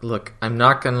 look, I'm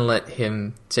not going to let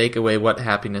him take away what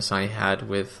happiness I had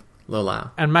with Lolau.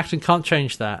 And Macton can't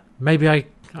change that. Maybe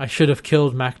I should have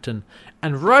killed Macton.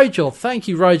 And Rigel, thank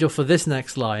you, Rigel, for this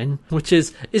next line, which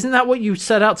is, isn't that what you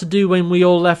set out to do when we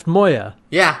all left Moya?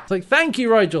 Yeah. It's like, thank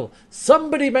you, Rigel.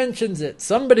 Somebody mentions it.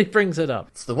 Somebody brings it up.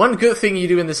 It's the one good thing you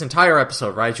do in this entire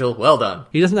episode, Rigel. Well done.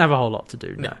 He doesn't have a whole lot to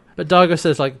do, no. But Dargo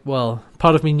says, like, well,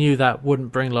 part of me knew that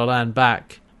wouldn't bring Lolan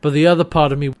back. But the other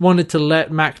part of me wanted to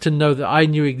let Macton know that I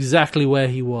knew exactly where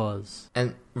he was.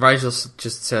 And Rigel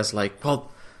just says, like,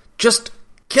 well, just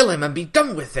kill him and be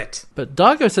done with it. But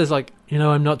Dargo says, like,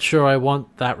 I'm not sure I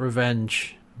want that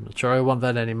revenge. I'm not sure I want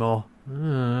that anymore.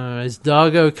 Is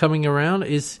Dargo coming around?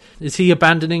 Is he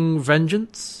abandoning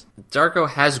vengeance? Dargo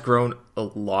has grown a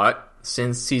lot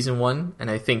since season 1,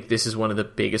 and I think this is one of the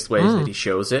biggest ways that he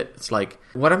shows it. It's like,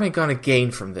 what am I going to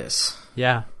gain from this?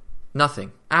 Yeah.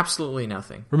 Nothing. Absolutely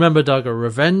nothing. Remember, Dargo,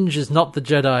 revenge is not the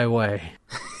Jedi way.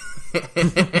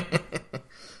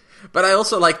 But I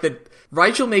also like that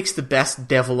Rigel makes the best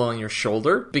devil on your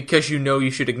shoulder because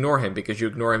you should ignore him because you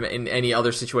ignore him in any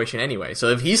other situation anyway. So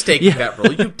if he's taking that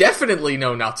role, you definitely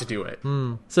know not to do it.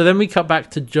 So then we cut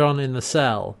back to John in the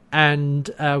cell, and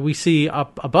we see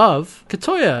up above,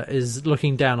 Kotoya is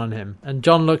looking down on him. And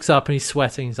John looks up and he's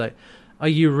sweating. He's like, are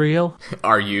you real?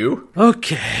 Are you?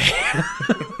 Okay.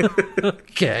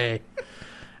 Okay.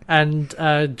 And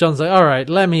John's like, all right,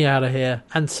 let me out of here.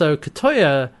 And so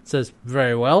Kotoya says,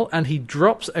 very well. And he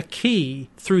drops a key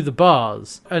through the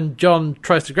bars. And John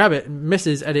tries to grab it and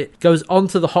misses. And it goes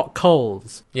onto the hot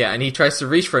coals. Yeah, and he tries to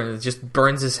reach for it and it just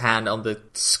burns his hand on the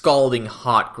scalding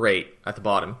hot grate at the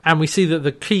bottom. And we see that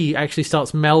the key actually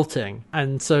starts melting.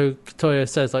 And so Kotoya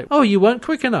says, like, oh, you weren't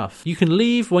quick enough. You can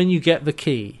leave when you get the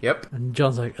key. Yep. And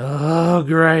John's like, oh,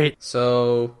 great.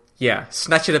 So Yeah,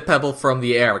 snatching a pebble from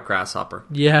the air, Grasshopper.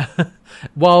 Yeah,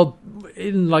 while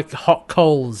in like hot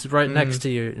coals right next to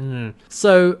you.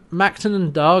 So Macton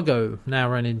and Dargo now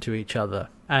run into each other.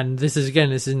 And this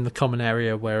is in the common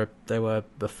area where they were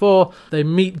before. They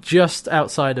meet just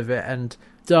outside of it, and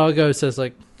Dargo says,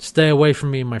 like, stay away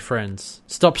from me, my friends.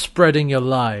 Stop spreading your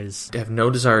lies. I have no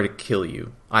desire to kill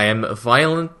you. I am a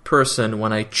violent person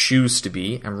when I choose to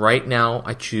be, and right now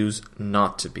I choose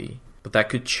not to be. But that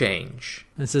could change.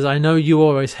 And says, I know you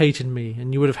always hated me,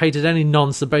 and you would have hated any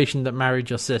non-Sebastian that married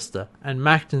your sister. And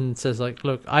Macton says, like,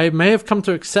 look, I may have come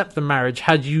to accept the marriage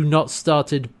had you not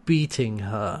started beating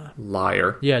her.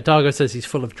 Liar. Yeah, Dargo says he's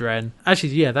full of dren. Actually,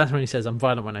 yeah, that's when he says, I'm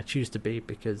violent when I choose to be,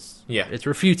 because it's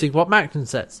refuting what Macton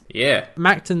says. Yeah.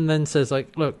 Macton then says,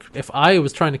 like, look, if I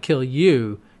was trying to kill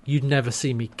you, you'd never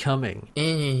see me coming.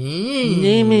 And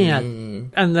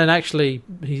then actually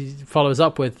he follows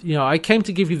up with, I came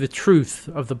to give you the truth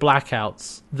of the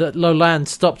blackouts that Lolan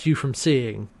stopped you from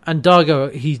seeing. And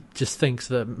Dargo, he just thinks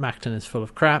that Macton is full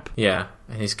of crap. Yeah,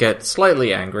 and he's get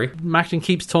slightly angry. Macton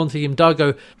keeps taunting him.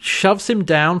 Dargo shoves him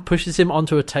down, pushes him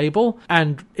onto a table,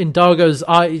 and in Dargo's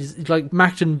eyes, like,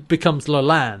 Macton becomes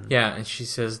Lolan. Yeah, and she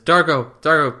says, Dargo,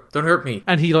 don't hurt me.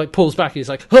 And he, like, pulls back. He's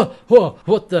like, what the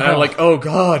hell? And I'm like, oh,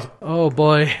 God. Oh,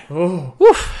 boy. Oh.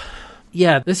 Woof.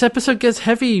 Yeah, this episode gets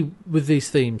heavy with these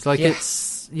themes. Like,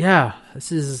 this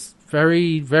is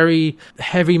very, very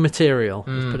heavy material,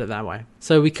 let's put it that way.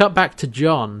 So we cut back to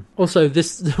John. Also,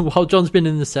 while John's been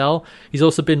in the cell, he's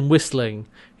also been whistling.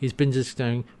 He's been just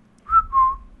going,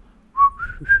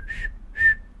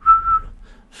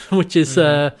 which is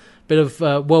a bit of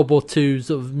World War II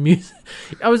sort of music.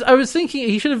 I was thinking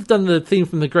he should have done the theme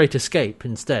from The Great Escape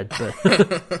instead.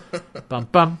 But bum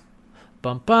bum.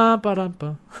 Bum, ba, ba, dum,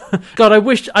 ba. God, I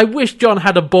wish John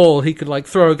had a ball he could, like,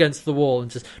 throw against the wall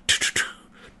and just.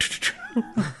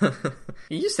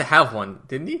 He used to have one,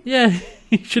 didn't he? Yeah,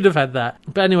 he should have had that.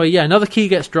 But anyway, yeah, another key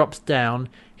gets dropped down.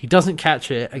 He doesn't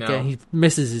catch it. Again, No. He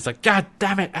misses. He's like, God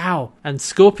damn it, ow. And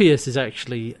Scorpius is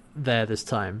actually there this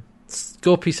time.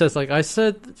 Scorpius says, like, I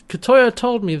said, Katoya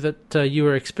told me that you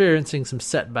were experiencing some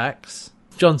setbacks.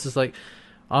 John's just like,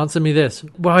 answer me this.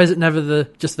 Why is it never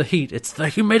just the heat? It's the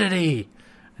humidity.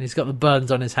 And he's got the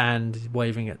burns on his hand. He's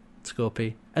waving at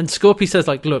Scorpy. And Scorpy says,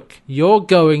 like, look, you're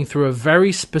going through a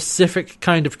very specific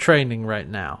kind of training right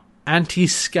now.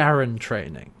 Anti-Scarran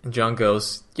training. And John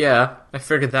goes, yeah, I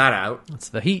figured that out. That's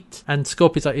the heat. And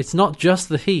Scorpy's like, it's not just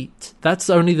the heat. That's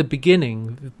only the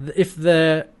beginning. If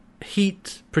the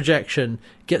heat projection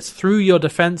gets through your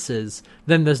defenses,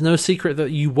 then there's no secret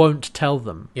that you won't tell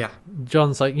them. Yeah.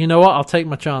 John's like, you know what? I'll take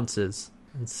my chances.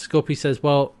 And Scorpy says,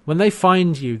 well, when they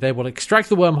find you, they will extract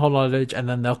the wormhole knowledge and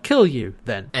then they'll kill you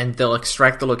then. And they'll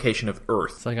extract the location of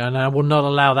Earth. It's like, and I will not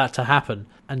allow that to happen.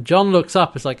 And John looks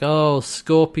up, it's like, oh,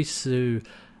 Scorpy Sue,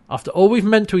 after all we've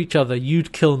meant to each other,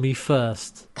 you'd kill me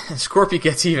first. Scorpio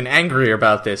gets even angrier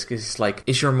about this because he's like,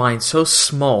 is your mind so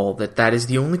small that is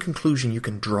the only conclusion you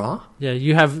can draw? Yeah,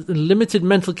 you have limited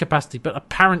mental capacity, but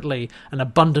apparently an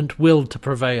abundant will to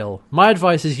prevail. My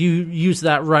advice is you use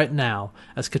that right now,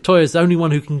 as Katoya is the only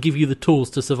one who can give you the tools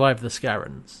to survive the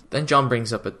Scarrans. Then John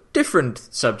brings up a different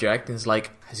subject and is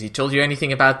like, has he told you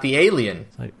anything about the alien?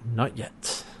 It's like, not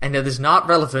yet. And that is not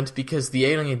relevant because the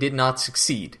alien did not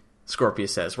succeed.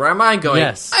 Scorpius says. Where am I going?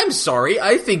 Yes. I'm sorry,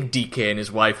 I think DK and his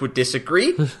wife would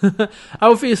disagree.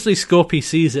 Obviously, Scorpy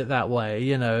sees it that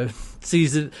way,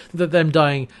 sees it, that them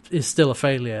dying is still a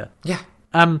failure. Yeah.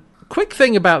 Quick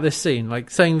thing about this scene, like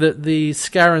saying that the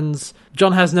Scarrans,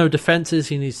 John has no defenses,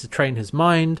 he needs to train his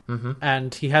mind,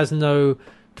 and he has no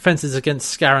defenses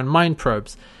against Scarran mind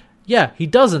probes. Yeah, he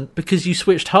doesn't, because you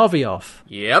switched Harvey off.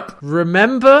 Yep.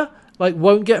 Remember? Like,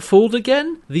 won't get fooled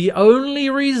again? The only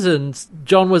reason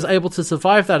John was able to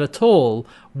survive that at all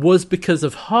was because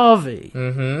of Harvey.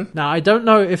 Now, I don't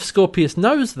know if Scorpius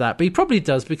knows that, but he probably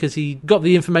does because he got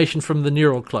the information from the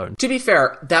neural clone. To be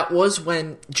fair, that was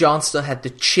when John still had the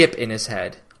chip in his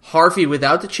head. Harvey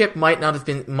without the chip might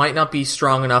not be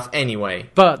strong enough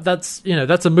anyway. But that's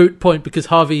a moot point because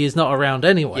Harvey is not around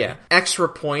anyway. Yeah. Extra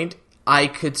point, I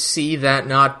could see that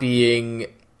not being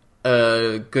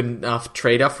a good enough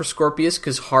trade-off for Scorpius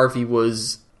because Harvey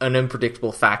was an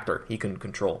unpredictable factor he couldn't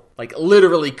control. Like,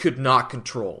 literally could not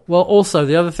control. Well, also,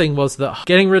 the other thing was that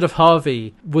getting rid of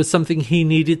Harvey was something he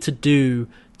needed to do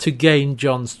to gain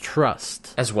John's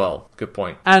trust. As well. Good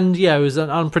point. And, yeah, it was an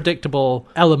unpredictable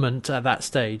element at that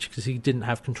stage because he didn't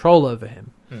have control over him.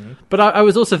 But I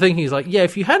was also thinking,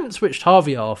 if you hadn't switched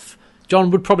Harvey off, John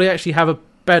would probably actually have a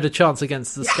better chance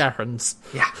against the Scarrans.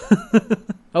 Yeah.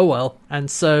 Oh well.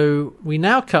 And so we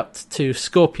now cut to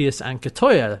Scorpius and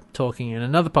Katoya talking in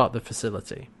another part of the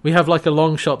facility. We have like a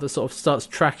long shot that sort of starts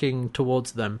tracking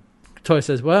towards them. Katoya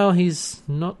says, well, he's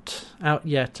not out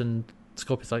yet, and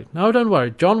Scorpius is like, no, don't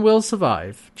worry, John will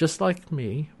survive, just like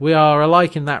me. We are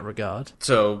alike in that regard.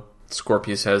 So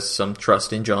Scorpius has some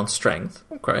trust in John's strength.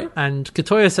 Okay. And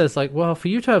Katoya says, like, well, for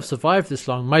you to have survived this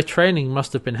long, my training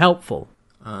must have been helpful.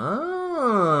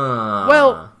 Ah.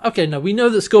 Well, okay, no, we know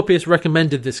that Scorpius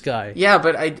recommended this guy. Yeah,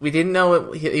 but we didn't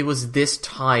know it was this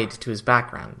tied to his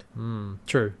background.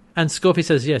 True. And Scorpius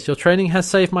says, yes, your training has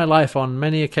saved my life on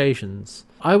many occasions.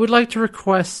 I would like to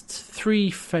request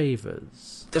 3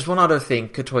 favors. There's one other thing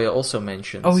Katoya also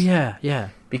mentions. Oh, yeah.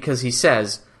 Because he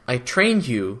says, I trained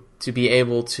you to be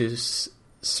able to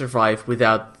survive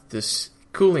without this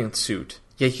cooling suit,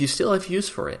 yet you still have use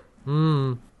for it.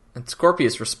 And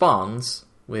Scorpius responds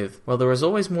with, well, there is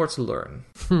always more to learn.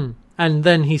 And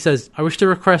then he says, I wish to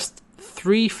request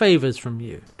 3 favors from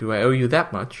you. Do I owe you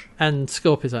that much? And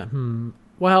Scorpius like,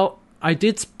 well, I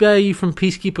did spare you from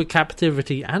Peacekeeper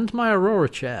captivity and my Aurora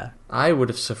chair. I would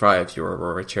have survived your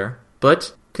Aurora chair,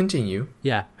 but continue.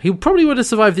 Yeah, he probably would have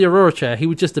survived the Aurora chair. He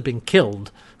would just have been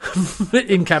killed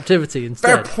in captivity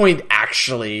instead. Fair point,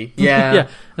 actually. Yeah. Yeah.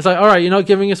 It's like, all right, you're not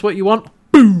giving us what you want?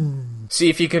 See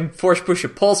if you can force push a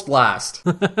pulse blast.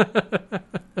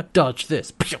 Dodge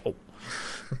this.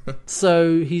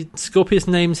 So Scorpius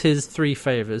names his 3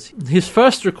 favors. His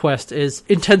first request is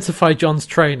intensify John's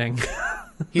training.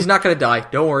 He's not going to die,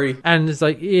 don't worry. And it's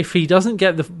like, if he doesn't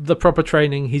get the proper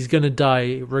training, he's going to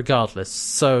die regardless.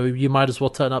 So you might as well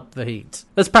turn up the heat.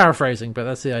 That's paraphrasing, but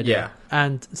that's the idea. Yeah.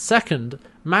 And second,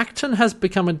 Macton has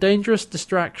become a dangerous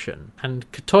distraction. And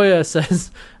Katoya says,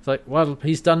 it's like, well,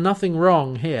 he's done nothing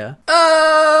wrong here.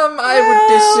 I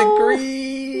would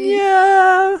disagree.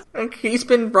 Yeah. Like, he's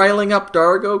been riling up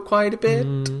Dargo quite a bit.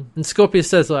 And Scorpius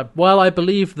says, like, well, I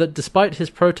believe that despite his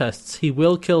protests, he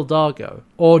will kill Dargo.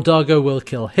 Or Dargo will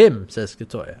kill him, says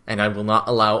Katoya. And I will not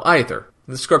allow either.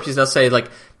 The Scorpius does say, like,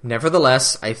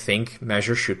 nevertheless, I think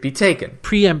measures should be taken.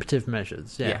 Preemptive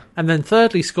measures, Yeah. And then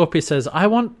thirdly, Scorpius says, I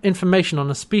want information on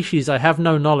a species I have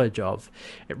no knowledge of.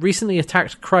 It recently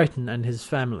attacked Crichton and his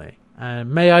family.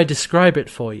 May I describe it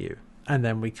for you? And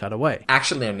then we cut away.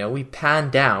 Actually, no, we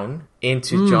pan down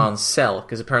into John's cell,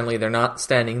 because apparently they're not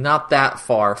standing not that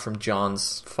far from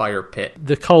John's fire pit.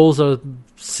 The coals are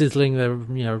sizzling,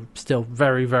 they're, still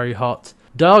very, very hot.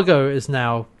 Dargo is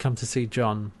now come to see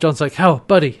John. John's like, oh,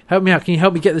 buddy, help me out. Can you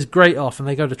help me get this grate off? And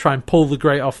they go to try and pull the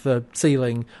grate off the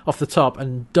ceiling, off the top,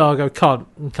 and Dargo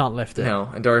can't lift it.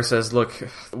 No, and Dargo says, look,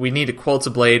 we need a quilter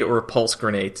blade or a pulse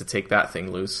grenade to take that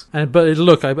thing loose. But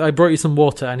look, I brought you some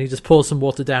water, and he just pours some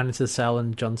water down into the cell,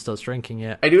 and John starts drinking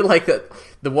it. I do like that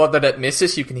the one that it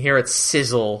misses, you can hear it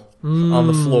sizzle on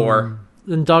the floor.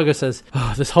 And Dargo says,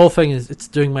 this whole thing it's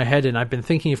doing my head in. I've been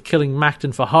thinking of killing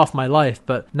Macton for half my life,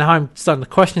 but now I'm starting to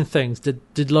question things. Did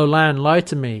Lolan lie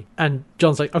to me? And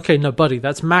John's like, okay, no, buddy,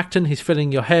 that's Macton. He's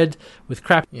filling your head with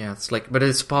crap. Yeah, it's like, but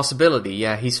it's a possibility.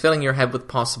 Yeah, he's filling your head with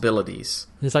possibilities.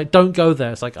 And it's like, don't go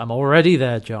there. It's like, I'm already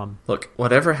there, John. Look,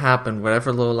 whatever happened,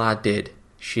 whatever Lola did,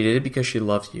 she did it because she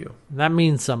loved you. That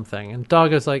means something. And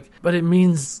Dargo's like, but it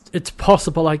means it's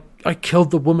possible I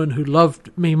killed the woman who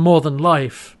loved me more than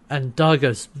life. And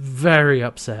Dargo's very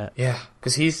upset. Yeah,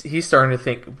 because he's starting to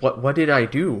think, what did I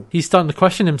do? He's starting to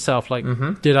question himself, like,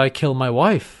 did I kill my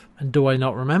wife? And do I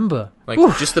not remember? Like,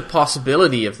 just the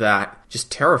possibility of that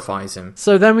just terrifies him.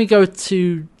 So then we go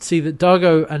to see that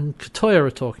Dargo and Katoya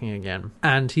are talking again.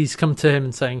 And he's come to him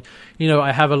and saying,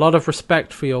 I have a lot of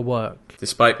respect for your work.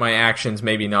 Despite my actions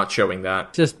maybe not showing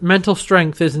that. Just mental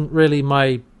strength isn't really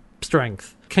my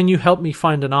strength. Can you help me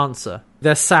find an answer?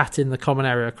 They're sat in the common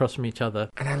area across from each other.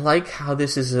 And I like how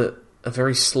this is a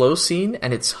very slow scene,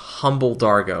 and it's humble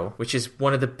Dargo, which is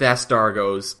one of the best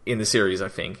Dargos in the series, I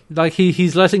think. Like,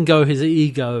 he's letting go his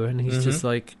ego, and he's just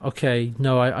like, okay,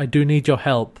 no, I do need your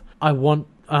help. I want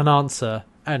an answer.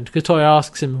 And Katoya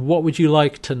asks him, what would you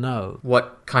like to know?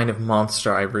 What kind of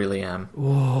monster I really am.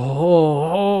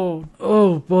 Oh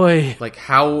boy. Like,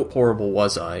 how horrible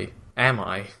was I? Am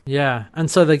I? Yeah, and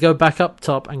so they go back up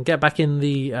top and get back in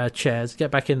the chairs,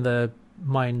 get back in the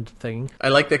mind thing. I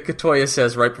like that Katoya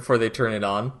says right before they turn it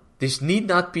on, this need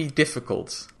not be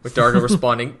difficult, with Dargo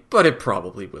responding, but it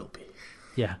probably will be.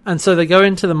 Yeah, and so they go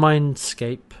into the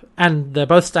mindscape, and they're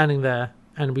both standing there,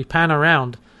 and we pan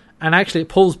around, and actually it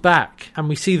pulls back, and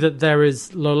we see that there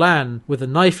is Lolan with a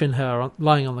knife in her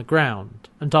lying on the ground.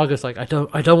 And Dargo's like, I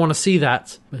don't want to see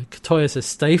that. But Katoya says,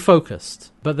 stay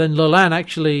focused. But then Lolan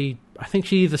actually I think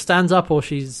she either stands up or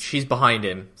she's behind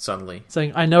him suddenly.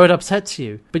 saying, I know it upsets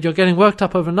you, but you're getting worked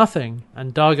up over nothing.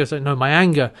 And Dargo's like, no, my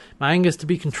anger's to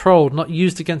be controlled, not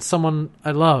used against someone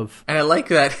I love. And I like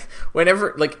that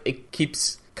whenever, like, it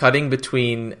keeps cutting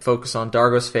between focus on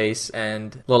Dargo's face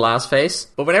and Lola's face.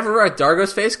 But whenever we're at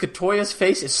Dargo's face, Katoya's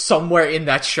face is somewhere in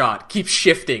that shot. Keeps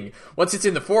shifting. Once it's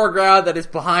in the foreground, then it's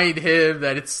behind him,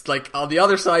 then it's like on the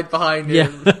other side behind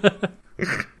him. Yeah.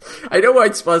 I know why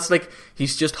it's like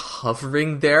he's just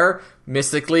hovering there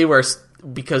mystically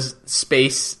because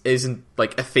space isn't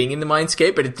like a thing in the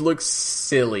Mindscape, but it looks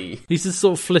silly. He's just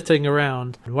sort of flitting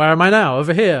around. Where am I now?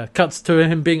 Over here. Cuts to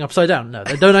him being upside down. No,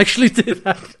 they don't actually do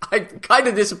that. I'm kind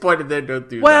of disappointed they don't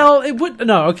do that. Well, it would...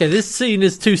 No, okay, this scene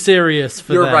is too serious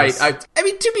for You're this. right. I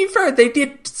mean, to be fair, they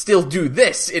did still do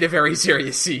this in a very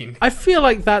serious scene. I feel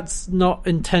like that's not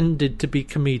intended to be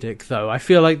comedic, though. I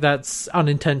feel like that's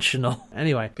unintentional.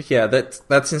 Anyway. But yeah,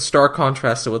 that's in stark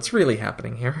contrast to what's really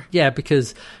happening here. Yeah,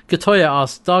 because Katoya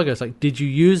asks Dargo's like, did you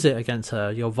use it against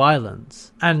her, your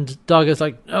violence? And Dargo's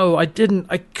like, no, I didn't,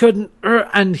 I couldn't.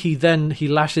 And he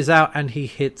lashes out and he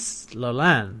hits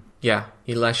Lolan. Yeah,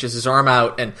 he lashes his arm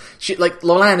out, and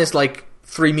Lolan is like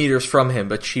 3 meters from him,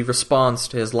 but she responds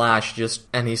to his lash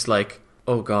and he's like,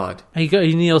 oh god. And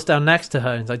he kneels down next to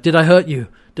her and he's like, did I hurt you?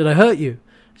 Did I hurt you?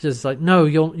 She's like, no,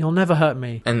 you'll never hurt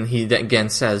me. And he then again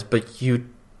says, but you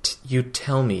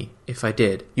tell me if I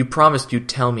did. You promised you'd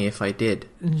tell me if I did.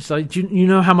 And she's like, do you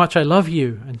know how much I love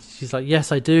you? And she's like,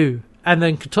 yes, I do. And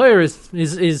then Katoya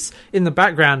is in the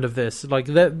background of this. Like,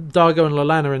 Dargo and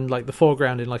Lolan are in, like, the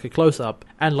foreground in, like, a close-up.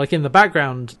 And, like, in the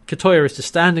background, Katoya is just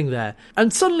standing there.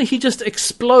 And suddenly he just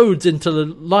explodes into the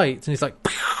light. And he's like,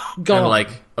 gone. I'm like,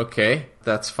 okay,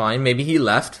 that's fine. Maybe he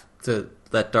left to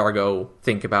let Dargo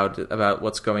think about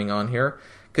what's going on here.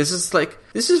 Because it's like,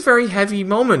 this is a very heavy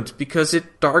moment. Because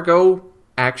Dargo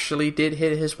actually did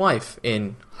hit his wife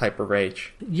in hyper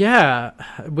rage. Yeah,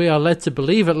 we are led to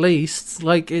believe, at least.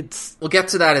 Like, it's... We'll get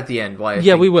to that at the end.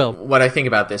 We will. What I think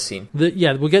about this scene.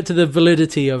 We'll get to the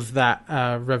validity of that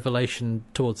revelation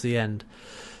towards the end.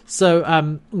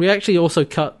 So we actually also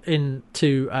cut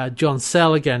into John's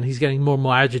cell again. He's getting more and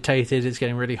more agitated. It's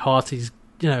getting really hot. He's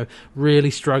really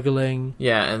struggling.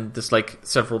 Yeah, and just like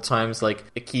several times, like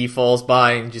a key falls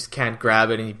by and just can't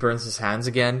grab it, and he burns his hands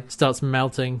again. Starts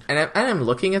melting. And I'm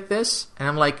looking at this, and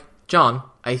I'm like, John,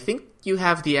 I think you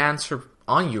have the answer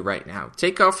on you right now.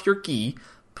 Take off your gi,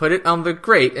 put it on the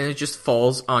grate, and it just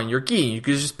falls on your gi. You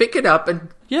can just pick it up and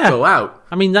go out.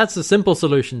 I mean, that's a simple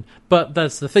solution, but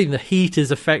that's the thing. The heat is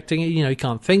affecting it. You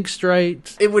can't think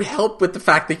straight. It would help with the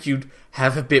fact that you'd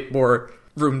have a bit more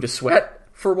room to sweat.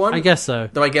 For one. I guess so.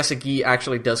 Though I guess a gi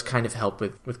actually does kind of help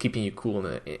with keeping you cool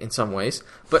in some ways.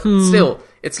 But still,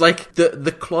 it's like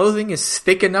the clothing is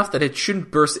thick enough that it shouldn't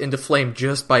burst into flame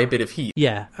just by a bit of heat.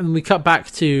 Yeah, and we cut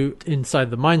back to inside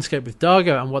the Mindscape with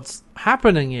Dargo, and what's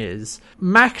happening is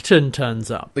Macton turns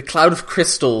up. The cloud of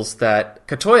crystals that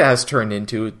Katoya has turned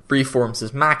into reforms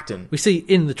as Macton. We see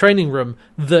in the training room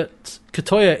that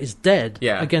Katoya is dead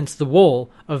against the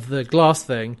wall of the glass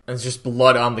thing. And there's just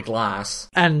blood on the glass.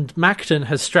 And Macton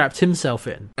has strapped himself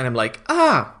in. And I'm like,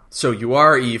 so you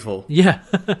are evil. Yeah.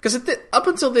 Because up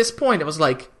until this point, it was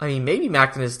like, I mean, maybe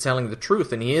Macton is telling the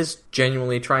truth and he is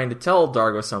genuinely trying to tell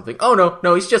Dargo something. Oh,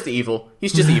 no, he's just evil.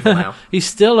 He's just evil now. He's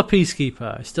still a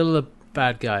peacekeeper. He's still a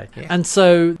bad guy. Yeah. And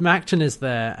so Macton is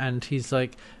there and he's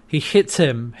like, he hits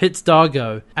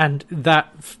Dargo, and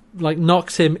that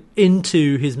knocks him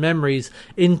into his memories,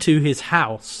 into his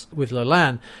house with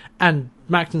Lolan. And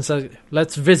Macton says,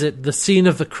 let's visit the scene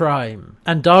of the crime.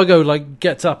 And Dargo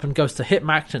gets up and goes to hit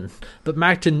Macton, but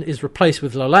Macton is replaced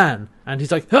with Lolan, and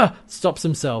he's like, stops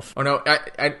himself. Oh no,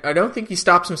 I don't think he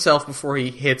stops himself before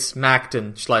he hits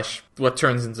Macton / what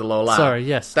turns into Lolan. Sorry,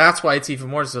 yes. That's why it's even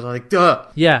more so like, duh.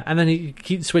 Yeah, and then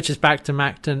he switches back to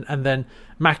Macton, and then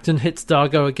Macton hits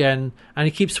Dargo again, and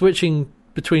he keeps switching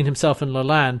between himself and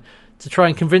Lolan to try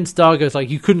and convince Dargo,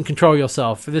 you couldn't control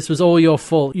yourself. This was all your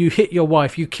fault. You hit your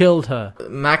wife. You killed her.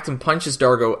 Macton punches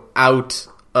Dargo out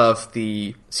of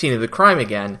the scene of the crime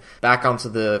again, back onto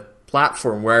the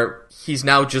platform where he's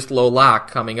now just Lola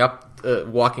coming up,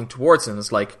 walking towards him.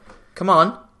 It's like, come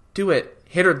on, do it.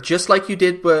 Hit her just like you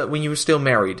did when you were still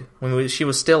married, when she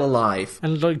was still alive.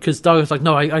 And because Dargo's like,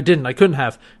 no, I didn't. I couldn't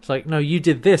have. It's like, no, you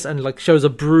did this. And shows a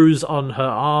bruise on her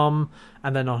arm.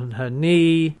 and then on her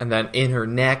knee. And then in her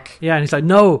neck. Yeah, and he's like,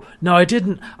 no, I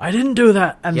didn't do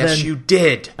that. And yes, then, you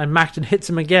did. And Macton hits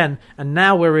him again, and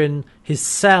now we're in his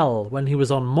cell when he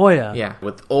was on Moya. Yeah,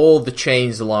 with all the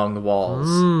chains along the walls.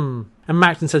 And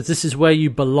Macton says, this is where you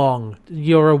belong.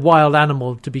 You're a wild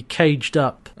animal to be caged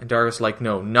up. And Dargo's like,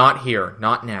 no, not here,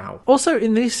 not now. Also,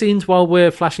 in these scenes, while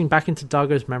we're flashing back into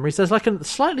Dargo's memories, there's like a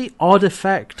slightly odd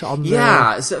effect on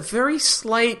Yeah, it's a very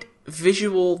slight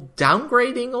visual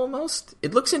downgrading almost.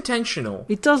 It looks intentional.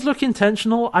 It does look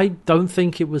intentional. I don't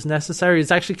think it was necessary.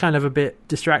 It's actually kind of a bit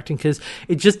distracting because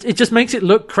it just makes it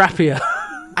look crappier.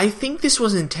 I think this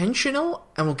was intentional,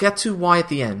 and we'll get to why at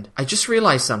the end. I just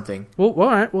realized something. Well, all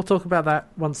right, we'll talk about that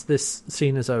once this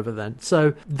scene is over then.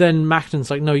 So then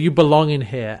Macton's like, no, you belong in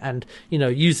here, and,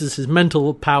 uses his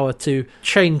mental power to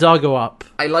chain Dargo up.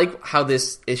 I like how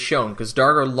this is shown, because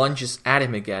Dargo lunges at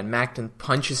him again, Macton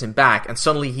punches him back, and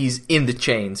suddenly he's in the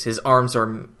chains. His arms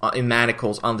are in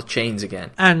manacles on the chains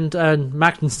again. And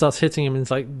Macton starts hitting him, and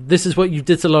it's like, this is what you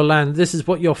did to Lolan, this is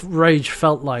what your rage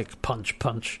felt like. Punch,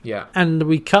 punch. Yeah. And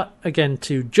we cut again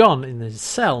to John in his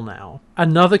cell now.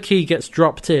 Another key gets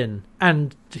dropped in,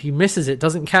 and he misses it,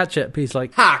 doesn't catch it, but he's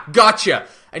like, ha, gotcha!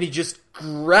 And he just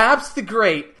grabs the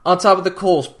grate on top of the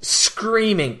coals,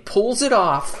 screaming, pulls it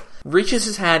off, reaches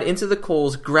his hand into the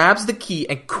coals, grabs the key,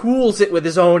 and cools it with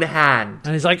his own hand.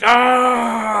 And he's like,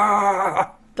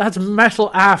 ah! That's metal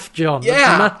AF, John.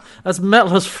 Yeah. That's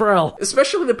metal as Frel.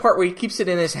 Especially the part where he keeps it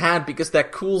in his hand because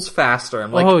that cools faster.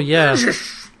 I'm like, oh, yeah.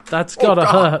 That's gotta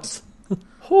hurt.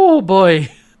 Oh, boy.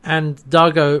 And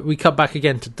Dargo, we cut back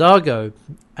again to Dargo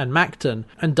and Macton.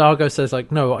 And Dargo says, like,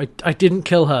 no, I didn't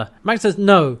kill her. Macton says,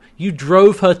 no, you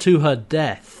drove her to her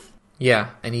death. Yeah,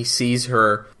 and he sees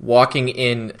her walking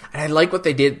in. And I like what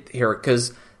they did here,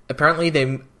 because apparently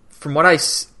from what I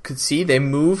could see, they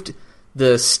moved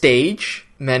the stage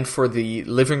meant for the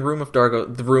living room of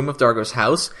Dargo, the room of Dargo's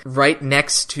house, right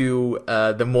next to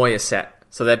the Moya set.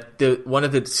 So that one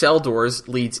of the cell doors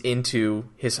leads into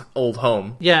his old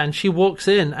home. Yeah, and she walks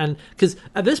in, and because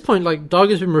at this point, like,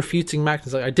 Dargo's been refuting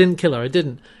Macton. Like, I didn't kill her, I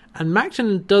didn't. And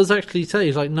Macton does actually say,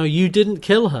 he's like, no, you didn't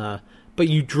kill her, but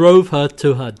you drove her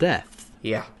to her death.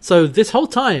 Yeah. So this whole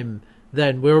time,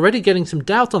 then, we're already getting some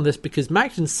doubt on this because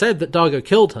Macton said that Dargo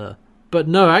killed her. But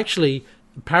no, actually,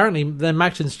 apparently, then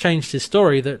Macton's changed his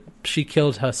story that she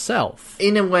killed herself.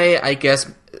 In a way, I guess,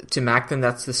 to Macton,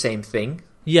 that's the same thing.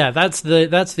 Yeah, that's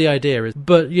the idea.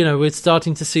 But, we're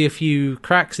starting to see a few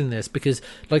cracks in this because,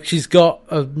 like, she's got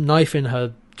a knife in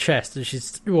her chest and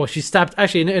she's stabbed,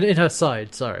 actually, in her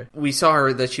side, sorry. We saw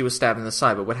her that she was stabbed in the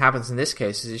side, but what happens in this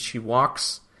case is she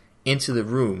walks into the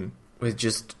room with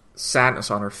just sadness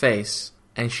on her face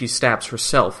and she stabs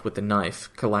herself with the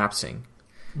knife, collapsing.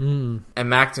 And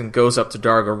Macton goes up to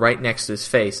Dargo right next to his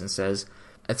face and says,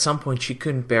 at some point she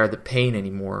couldn't bear the pain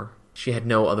anymore. She had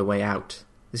no other way out.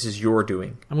 This is your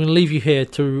doing. I'm going to leave you here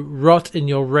to rot in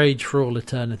your rage for all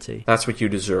eternity. That's what you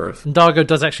deserve. And Dargo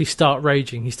does actually start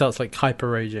raging. He starts, like,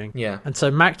 hyper-raging. Yeah. And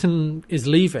so Macton is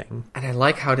leaving. And I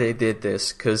like how they did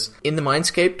this, because in the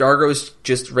Mindscape, Dargo is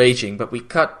just raging, but we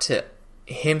cut to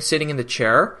him sitting in the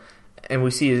chair, and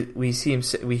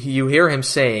you hear him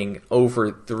saying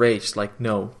over the rage, like,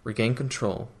 no, regain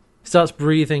control. He starts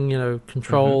breathing,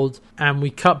 controlled, and we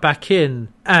cut back in,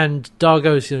 and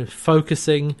Dargo's,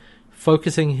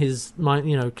 focusing his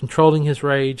mind, controlling his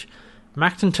rage.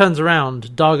 Macton turns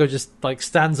around, Dargo just, like,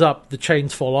 stands up, the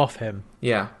chains fall off him.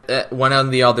 Yeah. One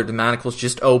on the other, the manacles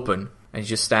just open, and he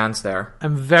just stands there.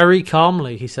 And very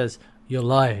calmly he says, you're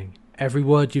lying. Every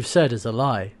word you've said is a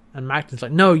lie. And Macton's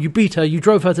like, no, you beat her, you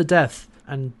drove her to death.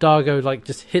 And Dargo, like,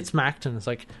 just hits Macton. It's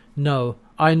like, no,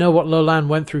 I know what Lolan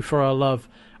went through for our love.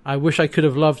 I wish I could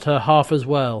have loved her half as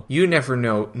well. You never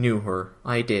knew her.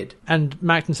 I did. And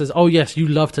Macton says, oh yes, you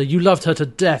loved her. You loved her to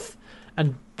death.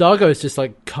 And Dargo is just,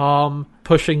 like, calm,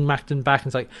 pushing Macton back. And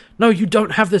it's like, no, you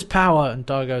don't have this power. And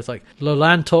Dargo is like,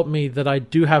 Lolan taught me that I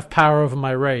do have power over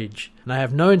my rage. And I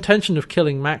have no intention of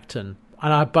killing Macton.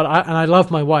 And I love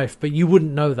my wife, but you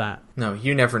wouldn't know that. No,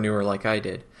 you never knew her like I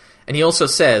did. And he also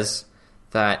says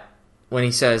that when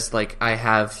he says, like,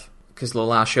 because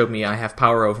Lolan showed me I have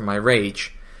power over my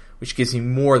rage, which gives me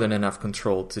more than enough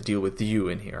control to deal with you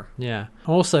in here. Yeah.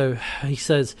 Also, he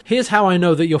says, here's how I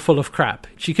know that you're full of crap.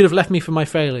 She could have left me for my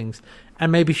failings,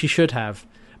 and maybe she should have,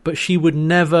 but she would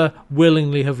never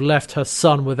willingly have left her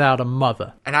son without a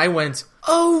mother. And I went,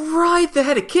 oh, right, they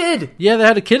had a kid. Yeah, they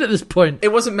had a kid at this point.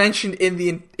 It wasn't mentioned in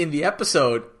the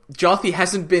episode. Jotham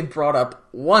hasn't been brought up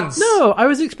once. No, I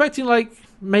was expecting, like,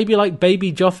 maybe, like,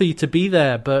 baby Jotham to be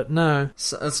there, but no.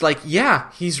 So it's like,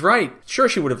 yeah, he's right. Sure,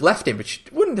 she would have left him, but she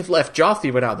wouldn't wouldn't have left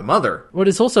Jotham without the mother. But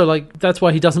it's also like, that's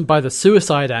why he doesn't buy the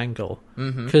suicide angle.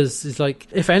 Because it's like,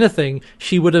 if anything,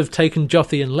 she would have taken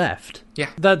Jotham and left. Yeah.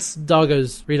 That's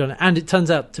Dargo's read on it. And it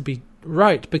turns out to be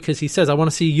right, because he says, I want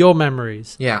to see your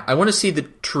memories. Yeah, I want to see the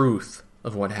truth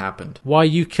of what happened. Why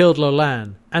you killed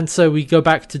Lolan. And so we go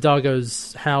back to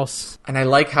Dargo's house. And I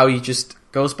like how he just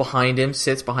goes behind him,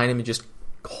 sits behind him, and just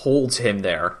holds him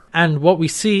there. And what we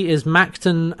see is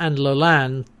Macton and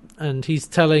Lolan, and he's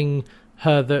telling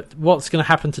her that what's going to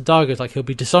happen to Dargo is like he'll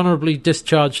be dishonorably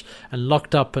discharged and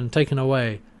locked up and taken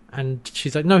away. And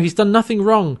she's like, no, he's done nothing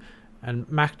wrong. And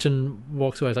Macton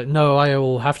walks away. He's like, no, I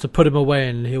will have to put him away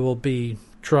and he will be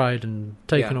tried and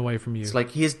taken away from you. It's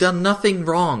like, he has done nothing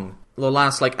wrong.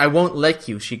 Lolan's like, I won't let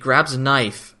you. She grabs a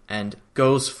knife and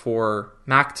goes for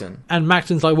Macton. And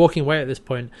Macton's like walking away at this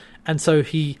point. And so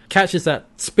he catches that,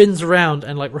 spins around,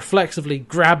 and like reflexively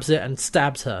grabs it and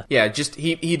stabs her. Yeah, just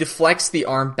he deflects the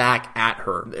arm back at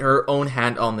her own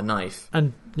hand on the knife.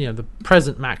 And, you know, the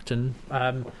present Macton,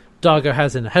 Dargo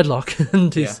has in a headlock.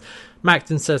 And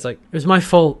Macton says, like, it was my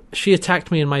fault. She attacked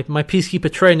me and my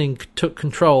Peacekeeper training took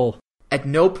control. At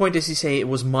no point does he say it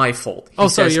was my fault. He sorry,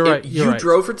 says, you're right. You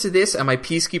drove her to this and my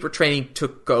Peacekeeper training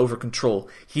took over control.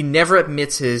 He never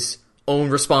admits his own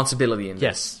responsibility in this.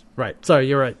 Yes, right. Sorry,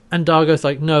 you're right. And Dargo's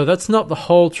like, no, that's not the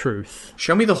whole truth.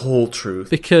 Show me the whole truth.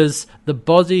 Because the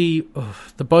body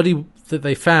that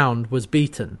they found was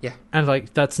beaten. Yeah. And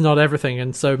like, that's not everything.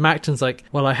 And so Macton's like,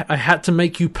 well, I had to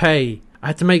make you pay. I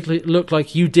had to make it look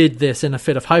like you did this in a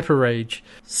fit of hyper rage.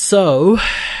 So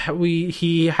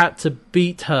he had to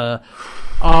beat her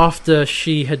after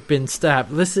she had been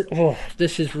stabbed. This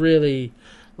is really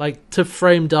like to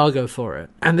frame Dargo for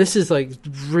it. And this is like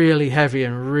really heavy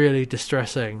and really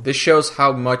distressing. This shows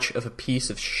how much of a piece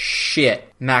of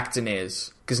shit Macton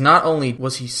is. Because not only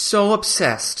was he so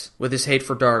obsessed with his hate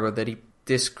for Dargo that he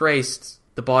disgraced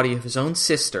the body of his own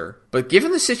sister, but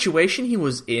given the situation he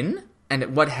was in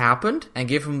and what happened, and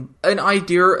give him an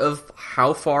idea of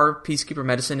how far Peacekeeper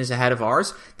medicine is ahead of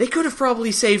ours, they could have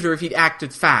probably saved her if he'd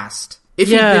acted fast. If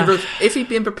he'd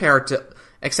been prepared to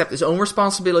accept his own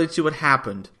responsibility to what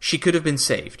happened, she could have been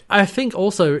saved. I think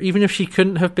also, even if she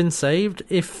couldn't have been saved,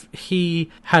 if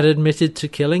he had admitted to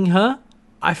killing her,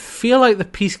 I feel like the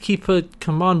Peacekeeper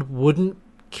Command wouldn't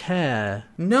care.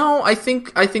 No, I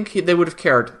think they would have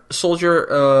cared.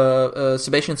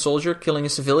 Sebastian soldier killing a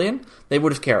civilian, they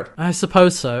would have cared. I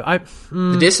suppose so.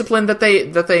 The discipline that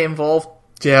they involved,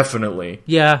 definitely.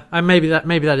 Yeah, maybe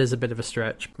that is a bit of a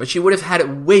stretch. But she would have had a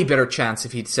way better chance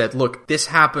if he'd said, "Look, this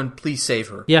happened. Please save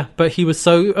her." Yeah, but he was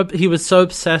so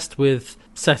obsessed with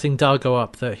setting Dargo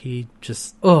up that he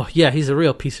just he's a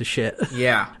real piece of shit.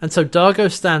 Yeah. And so Dargo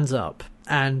stands up.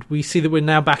 And we see that we're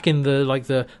now back in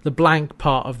the blank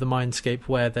part of the mindscape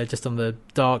where they're just on the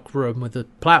dark room with the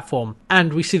platform.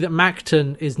 And we see that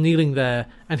Macton is kneeling there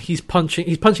and he's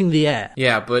punching the air.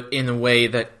 Yeah, but in a way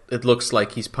that it looks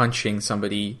like he's punching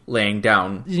somebody laying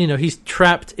down. You know, he's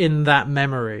trapped in that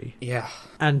memory. Yeah.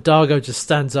 And Dargo just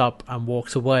stands up and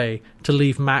walks away to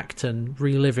leave Macton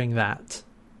reliving that.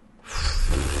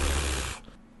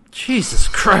 Jesus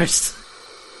Christ.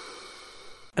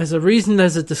 There's a reason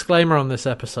there's a disclaimer on this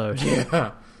episode.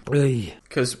 Yeah.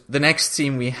 Because the next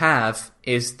scene we have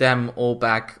is them all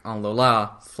back on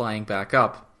Lola, flying back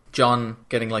up. John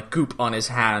getting like goop on his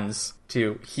hands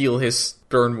to heal his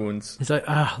burn wounds. He's like,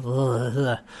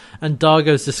 and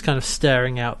Dargo's just kind of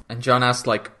staring out. And John asks,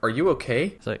 like, are you okay?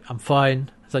 He's like, I'm fine.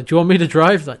 He's like, do you want me to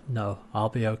drive? He's like, no, I'll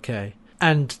be okay.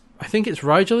 And I think it's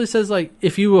Rigel who says, like,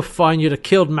 if you were fine, you'd have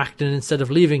killed Macton instead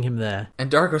of leaving him there. And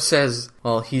Dargo says,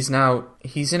 well, he's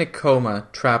in a coma,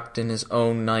 trapped in his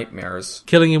own nightmares.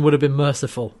 Killing him would have been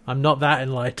merciful. I'm not that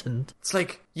enlightened. It's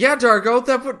like, yeah, Dargo,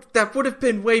 that would have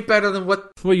been way better than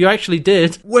what you actually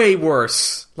did. Way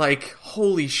worse. Like,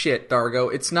 holy shit,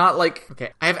 Dargo. It's not like, okay,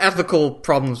 I have ethical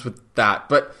problems with that,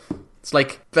 but it's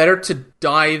like, better to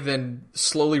die than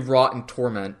slowly rot in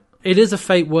torment. It is a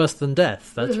fate worse than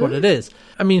death. That's what it is.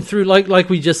 I mean, through like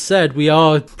we just said, we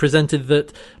are presented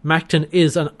that Macton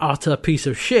is an utter piece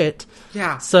of shit.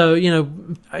 Yeah. So, you know,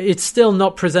 it's still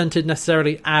not presented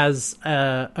necessarily as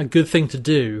a good thing to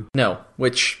do. No,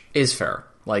 which is fair.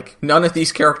 Like, none of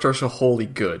these characters are wholly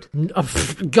good.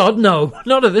 God, no.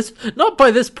 Not by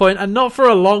this point, and not for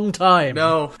a long time.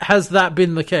 No. Has that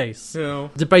been the case? No.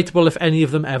 Debatable if any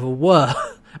of them ever were.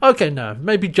 Okay, no.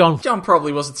 Maybe John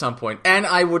probably was at some point. And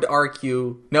I would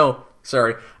argue... No,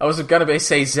 sorry. I was going to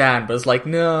say Zan, but it's like,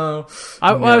 no.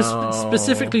 I was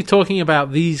specifically talking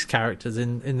about these characters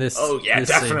in this. Oh, yeah, this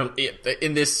definitely. Scene.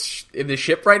 In this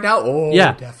ship right now? Oh,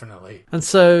 yeah. Definitely. And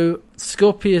so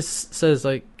Scorpius says,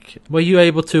 like, were you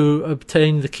able to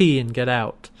obtain the key and get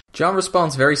out? John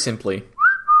responds very simply.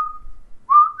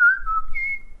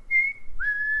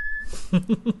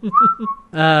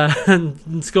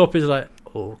 And Scorpion's like,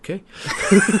 okay.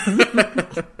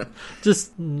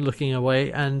 Just looking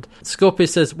away, and Scorpio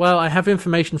says, well, I have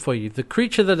information for you. The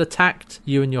creature that attacked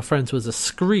you and your friends was a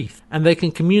Screeth, and they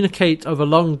can communicate over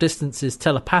long distances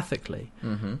telepathically,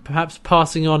 perhaps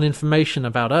passing on information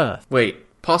about Earth.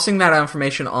 Wait, passing that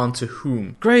information on to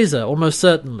whom? Grazer, almost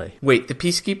certainly. Wait, the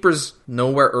Peacekeepers know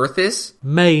where Earth is?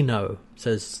 May know,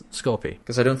 says Scorpio.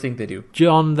 Because I don't think they do.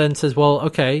 John then says, well,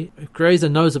 okay, if Grazer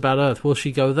knows about Earth, will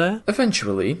she go there?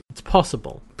 Eventually. It's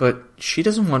possible. But she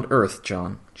doesn't want Earth,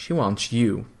 John. She wants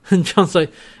you. And John's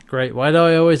like, great, why do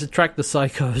I always attract the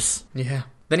psychos? Yeah.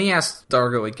 Then he asks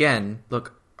Dargo again,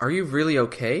 look, are you really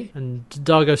okay? And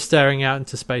Dargo's staring out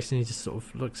into space, and he just sort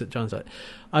of looks at John's like,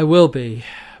 I will be,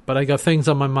 but I got things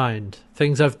on my mind,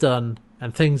 things I've done,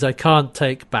 and things I can't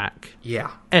take back.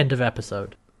 Yeah. End of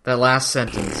episode. That last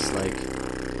sentence, like...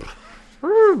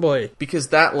 Oh boy. Because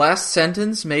that last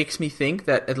sentence makes me think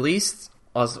that at least...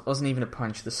 wasn't even a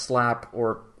punch, the slap,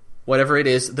 or whatever it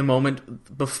is, the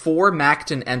moment before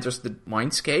Macton enters the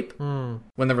mindscape,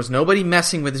 when there was nobody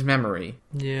messing with his memory.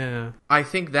 Yeah. I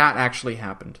think that actually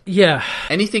happened. Yeah.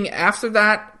 Anything after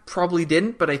that probably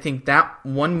didn't, but I think that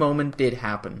one moment did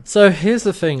happen. So here's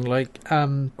the thing, like,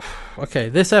 okay,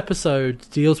 this episode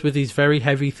deals with these very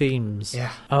heavy themes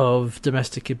of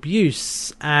domestic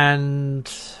abuse,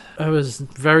 and I was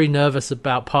very nervous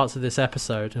about parts of this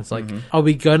episode. It's like, are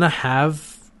we gonna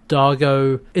have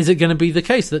Dargo? Is it gonna be the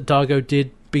case that Dargo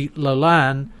did beat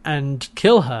Lolan and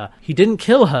kill her? He didn't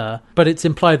kill her, but it's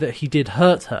implied that he did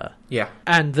hurt her. Yeah.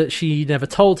 And that she never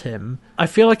told him. I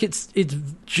feel like it's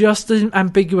just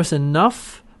ambiguous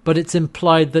enough, but it's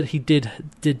implied that he did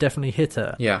definitely hit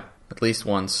her. Yeah, at least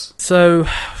once. So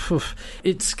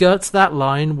it skirts that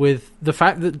line with the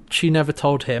fact that she never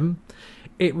told him.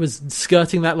 It was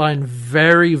skirting that line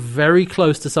very, very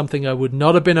close to something I would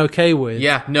not have been okay with.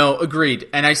 Yeah, no, agreed.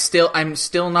 And I'm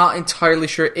still not entirely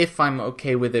sure if I'm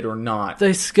okay with it or not.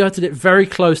 They skirted it very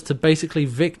close to basically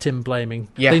victim blaming.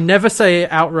 Yeah. They never say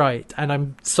it outright, and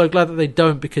I'm so glad that they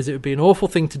don't, because it would be an awful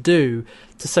thing to do,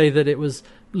 to say that it was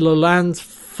Lolan's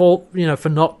fault, for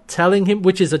not telling him,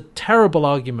 which is a terrible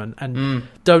argument, and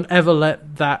don't ever let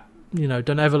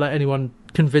anyone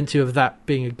convince you of that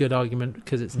being a good argument,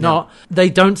 because it's not. They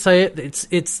don't say it.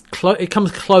 It comes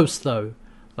close though.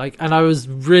 And I was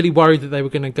really worried that they were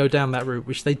going to go down that route,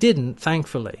 which they didn't,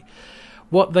 thankfully.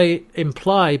 What they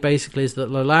imply basically is that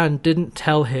Lolan didn't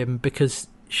tell him because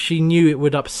she knew it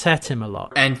would upset him a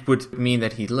lot, and would mean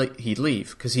that he'd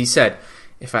leave, because he said,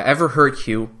 if I ever hurt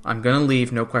you, I'm gonna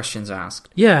leave, no questions asked.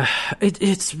 Yeah,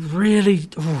 it's really...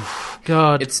 Oh,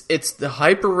 God. It's the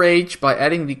hyper rage. By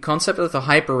adding the concept of the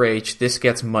hyper rage, this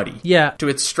gets muddy. Yeah. To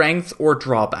its strength or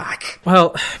drawback.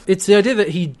 Well, it's the idea that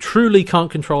he truly can't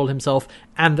control himself,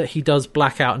 and that he does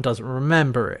black out and doesn't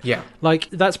remember it. Yeah.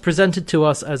 That's presented to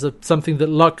us as something that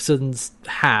Luxons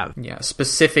have. Yeah,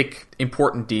 specific,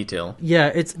 important detail. Yeah,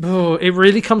 it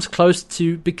really comes close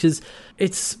to, because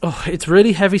it's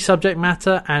really heavy subject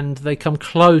matter, and they come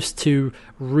close to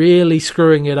really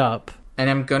screwing it up. And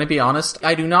I'm going to be honest,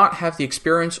 I do not have the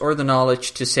experience or the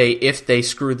knowledge to say if they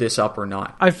screwed this up or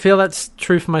not. I feel that's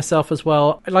true for myself as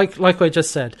well. Like I just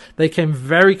said, they came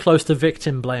very close to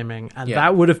victim blaming, and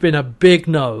that would have been a big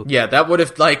no. Yeah, that would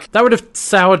have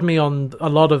soured me on a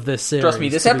lot of this series. Trust me,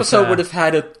 this episode would have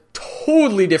had a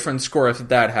totally different score if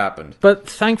that happened. But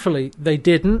thankfully, they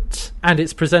didn't, and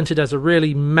it's presented as a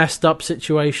really messed up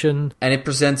situation. And it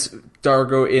presents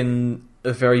Dargo in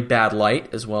a very bad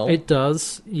light as well. It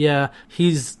does, yeah.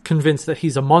 He's convinced that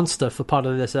he's a monster for part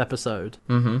of this episode.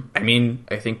 Mm-hmm. I mean,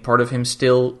 I think part of him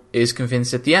still is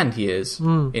convinced at the end he is,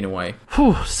 in a way.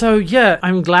 Whew, so, yeah,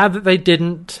 I'm glad that they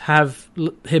didn't have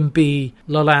him be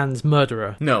Lolan's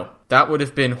murderer. No, that would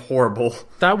have been horrible.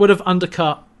 That would have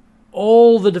undercut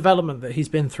all the development that he's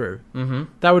been through. Mm-hmm.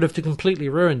 That would have completely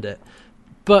ruined it.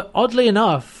 But oddly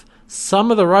enough, some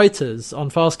of the writers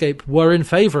on Farscape were in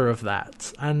favour of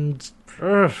that, and...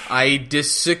 I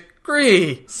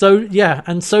disagree. So, yeah,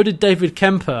 and so did David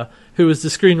Kemper, who was the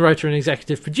screenwriter and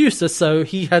executive producer, so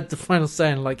he had the final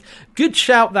say, and good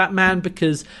shout, that man,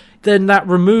 because then that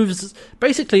removes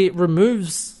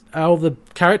all the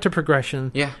character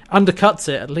progression, undercuts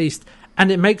it at least,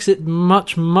 and it makes it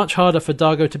much, much harder for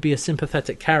Dargo to be a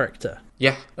sympathetic character.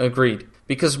 Yeah, agreed.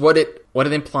 Because what it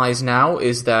implies now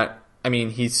is that, I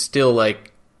mean, he still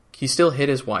hit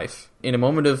his wife. In a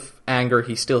moment of anger,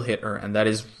 he still hit her, and that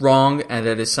is wrong, and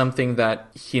that is something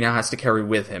that he now has to carry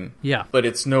with him. Yeah. But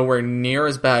it's nowhere near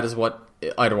as bad as what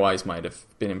otherwise might have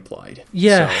been implied.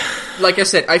 Yeah. So, like I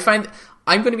said,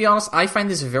 I'm going to be honest, I find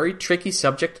this a very tricky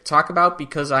subject to talk about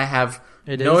because I have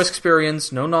no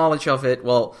experience, no knowledge of it.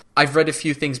 Well, I've read a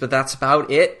few things, but that's about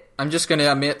it. I'm just going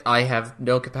to admit I have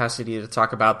no capacity to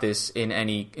talk about this in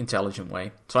any intelligent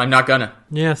way. So I'm not gonna.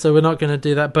 Yeah, so we're not going to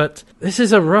do that. But this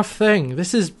is a rough thing.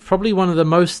 This is probably one of the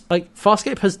most... Like,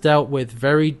 Farscape has dealt with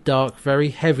very dark, very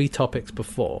heavy topics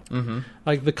before. Mm-hmm.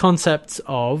 Like, the concept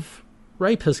of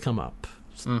rape has come up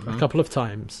a couple of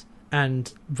times.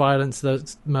 And violence,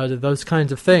 murder, those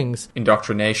kinds of things.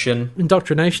 Indoctrination.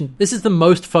 This is the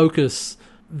most focus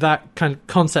that kind of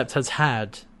concept has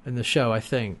had in the show, I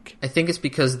think. I think it's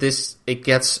because it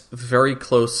gets very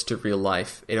close to real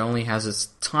life. It only has this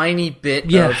tiny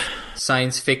bit of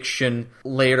science fiction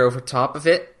layered over top of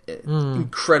it.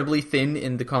 Incredibly thin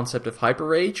in the concept of hyper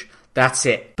rage. That's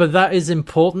it. But that is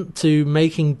important to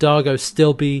making Dargo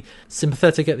still be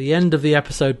sympathetic at the end of the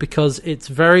episode, because it's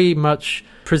very much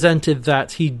presented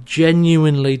that he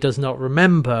genuinely does not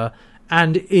remember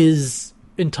and is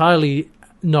entirely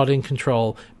not in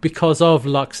control because of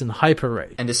Lux and hyper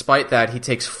rage. And despite that, he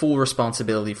takes full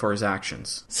responsibility for his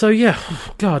actions. So yeah,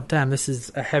 god damn, this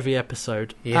is a heavy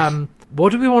episode. Yeah.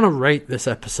 What do we want to rate this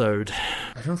episode?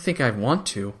 I don't think I want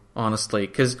to, honestly,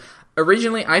 because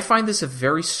originally I find this a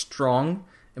very strong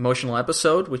emotional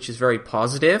episode, which is very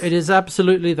positive. It is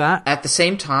absolutely that. At the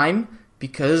same time,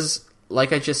 because,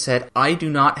 like I just said, I do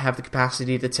not have the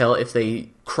capacity to tell if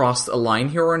they crossed a line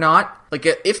here or not. Like,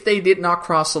 if they did not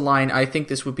cross a line, I think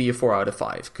this would be a 4 out of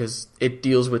 5, because it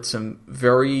deals with some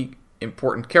very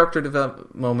important character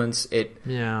development moments. It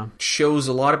shows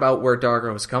a lot about where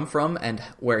Dargo has come from and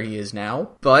where he is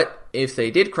now. But if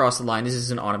they did cross the line, this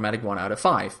is an automatic 1 out of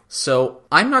 5. So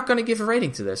I'm not going to give a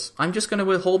rating to this. I'm just going to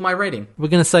withhold my rating. We're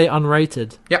going to say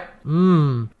unrated. Yeah.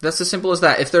 That's as simple as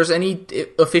that. If there's any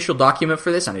official document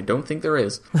for this, and I don't think there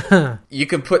is, you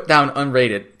can put down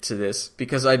unrated to this,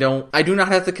 because I do not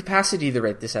have the capacity to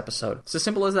rate this episode. It's as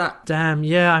simple as that. Damn,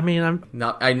 yeah, I mean, I'm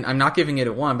not giving it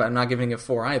a 1, but I'm not giving it a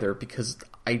 4 either, because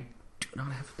I do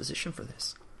not have a position for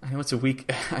this. I know it's a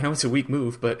weak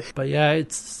move, but yeah,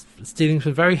 it's dealing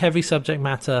with very heavy subject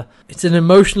matter. It's an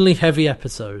emotionally heavy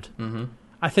episode. Mm-hmm.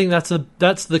 I think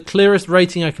that's the clearest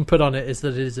rating I can put on it, is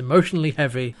that it is emotionally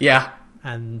heavy. Yeah.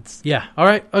 And yeah, all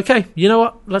right, okay. You know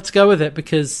what? Let's go with it,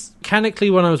 because mechanically,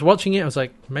 when I was watching it, I was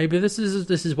like, maybe this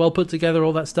is well put together,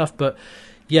 all that stuff. But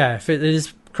yeah, if it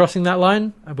is crossing that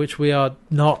line, which we are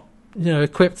not,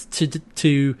 equipped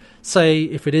to say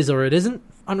if it is or it isn't,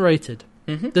 unrated.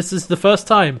 Mm-hmm. This is the first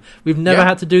time we've never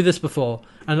had to do this before.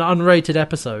 An unrated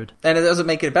episode. And it doesn't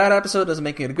make it a bad episode, doesn't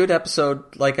make it a good episode.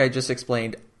 Like I just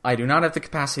explained, I do not have the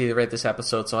capacity to rate this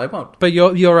episode, so I won't. But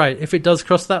you're right. If it does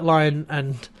cross that line,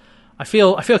 and I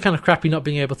feel kind of crappy not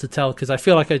being able to tell, because I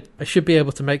feel like I should be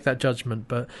able to make that judgment,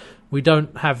 but we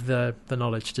don't have the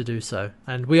knowledge to do so.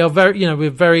 And we are we're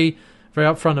very, very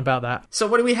upfront about that. So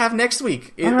what do we have next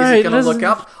week? Is it going to look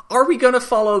up? Are we going to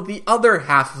follow the other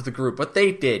half of the group, what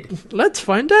they did? Let's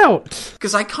find out.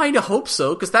 Because I kind of hope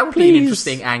so, because that would be an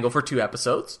interesting angle for 2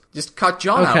 episodes. Just cut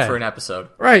John out for an episode.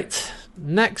 Right.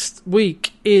 Next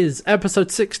week is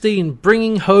episode 16,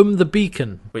 Bringing Home the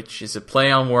Beacon. Which is a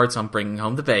play on words on Bringing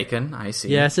Home the Bacon, I see.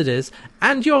 Yes, it is.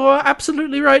 And you're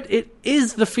absolutely right, it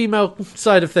is the female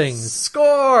side of things.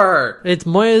 Score! It's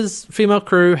Moya's female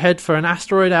crew head for an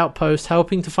asteroid outpost,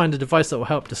 helping to find a device that will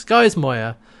help disguise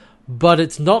Moya. But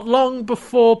it's not long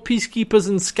before Peacekeepers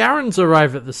and Scarrans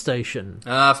arrive at the station.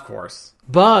 Of course.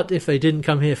 But if they didn't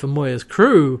come here for Moya's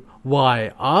crew,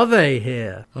 why are they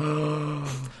here?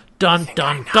 Dun,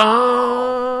 dun,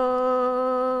 dun!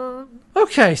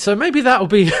 Okay, so maybe that'll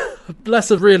be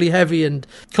less of really heavy and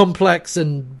complex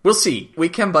and... We'll see. We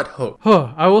can but hope.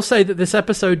 I will say that this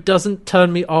episode doesn't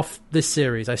turn me off this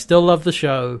series. I still love the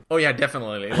show. Oh yeah,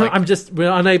 definitely.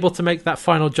 We're unable to make that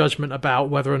final judgment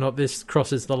about whether or not this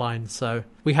crosses the line, so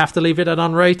we have to leave it at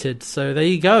unrated, so there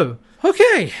you go.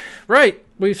 Okay, right.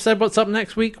 We've said what's up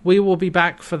next week. We will be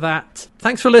back for that.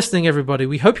 Thanks for listening, everybody.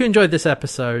 We hope you enjoyed this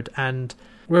episode, and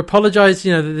we apologize,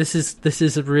 that this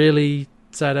is a really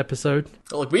sad episode.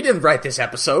 Look, we didn't write this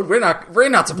episode. We're not to blame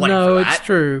for that. No, it's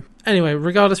true. Anyway,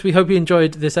 regardless, we hope you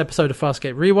enjoyed this episode of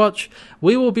Farscape Rewatch.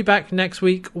 We will be back next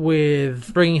week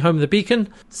with Bringing Home the Beacon.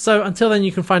 So until then,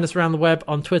 you can find us around the web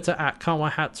on Twitter at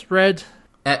Can'tWearHatsRed.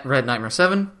 At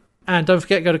RedNightmare7. And don't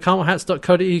forget, go to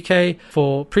can'twearhats.co.uk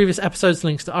for previous episodes,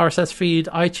 links to RSS feed,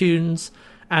 iTunes,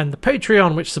 and the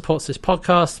Patreon, which supports this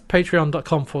podcast,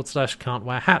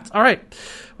 patreon.com/can'twearhats. All right,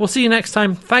 we'll see you next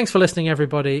time. Thanks for listening,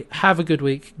 everybody. Have a good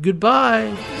week.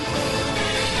 Goodbye.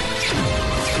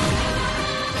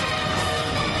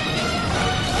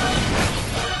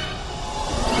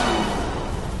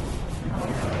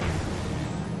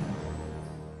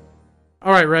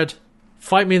 right, Red.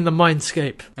 Fight me in the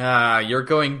Mindscape. You're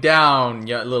going down,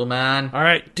 you little man. All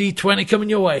right, D20 coming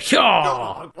your way.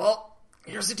 Oh, well,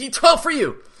 here's a D12 for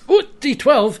you. Oh,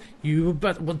 D12? You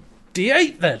bet. Well,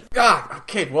 D8 then.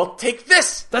 Okay, well, take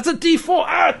this. That's a D4.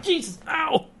 Ah, Jesus.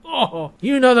 Ow. Oh,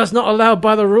 you know that's not allowed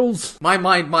by the rules. My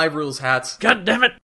mind, my rules, Hats. God damn it.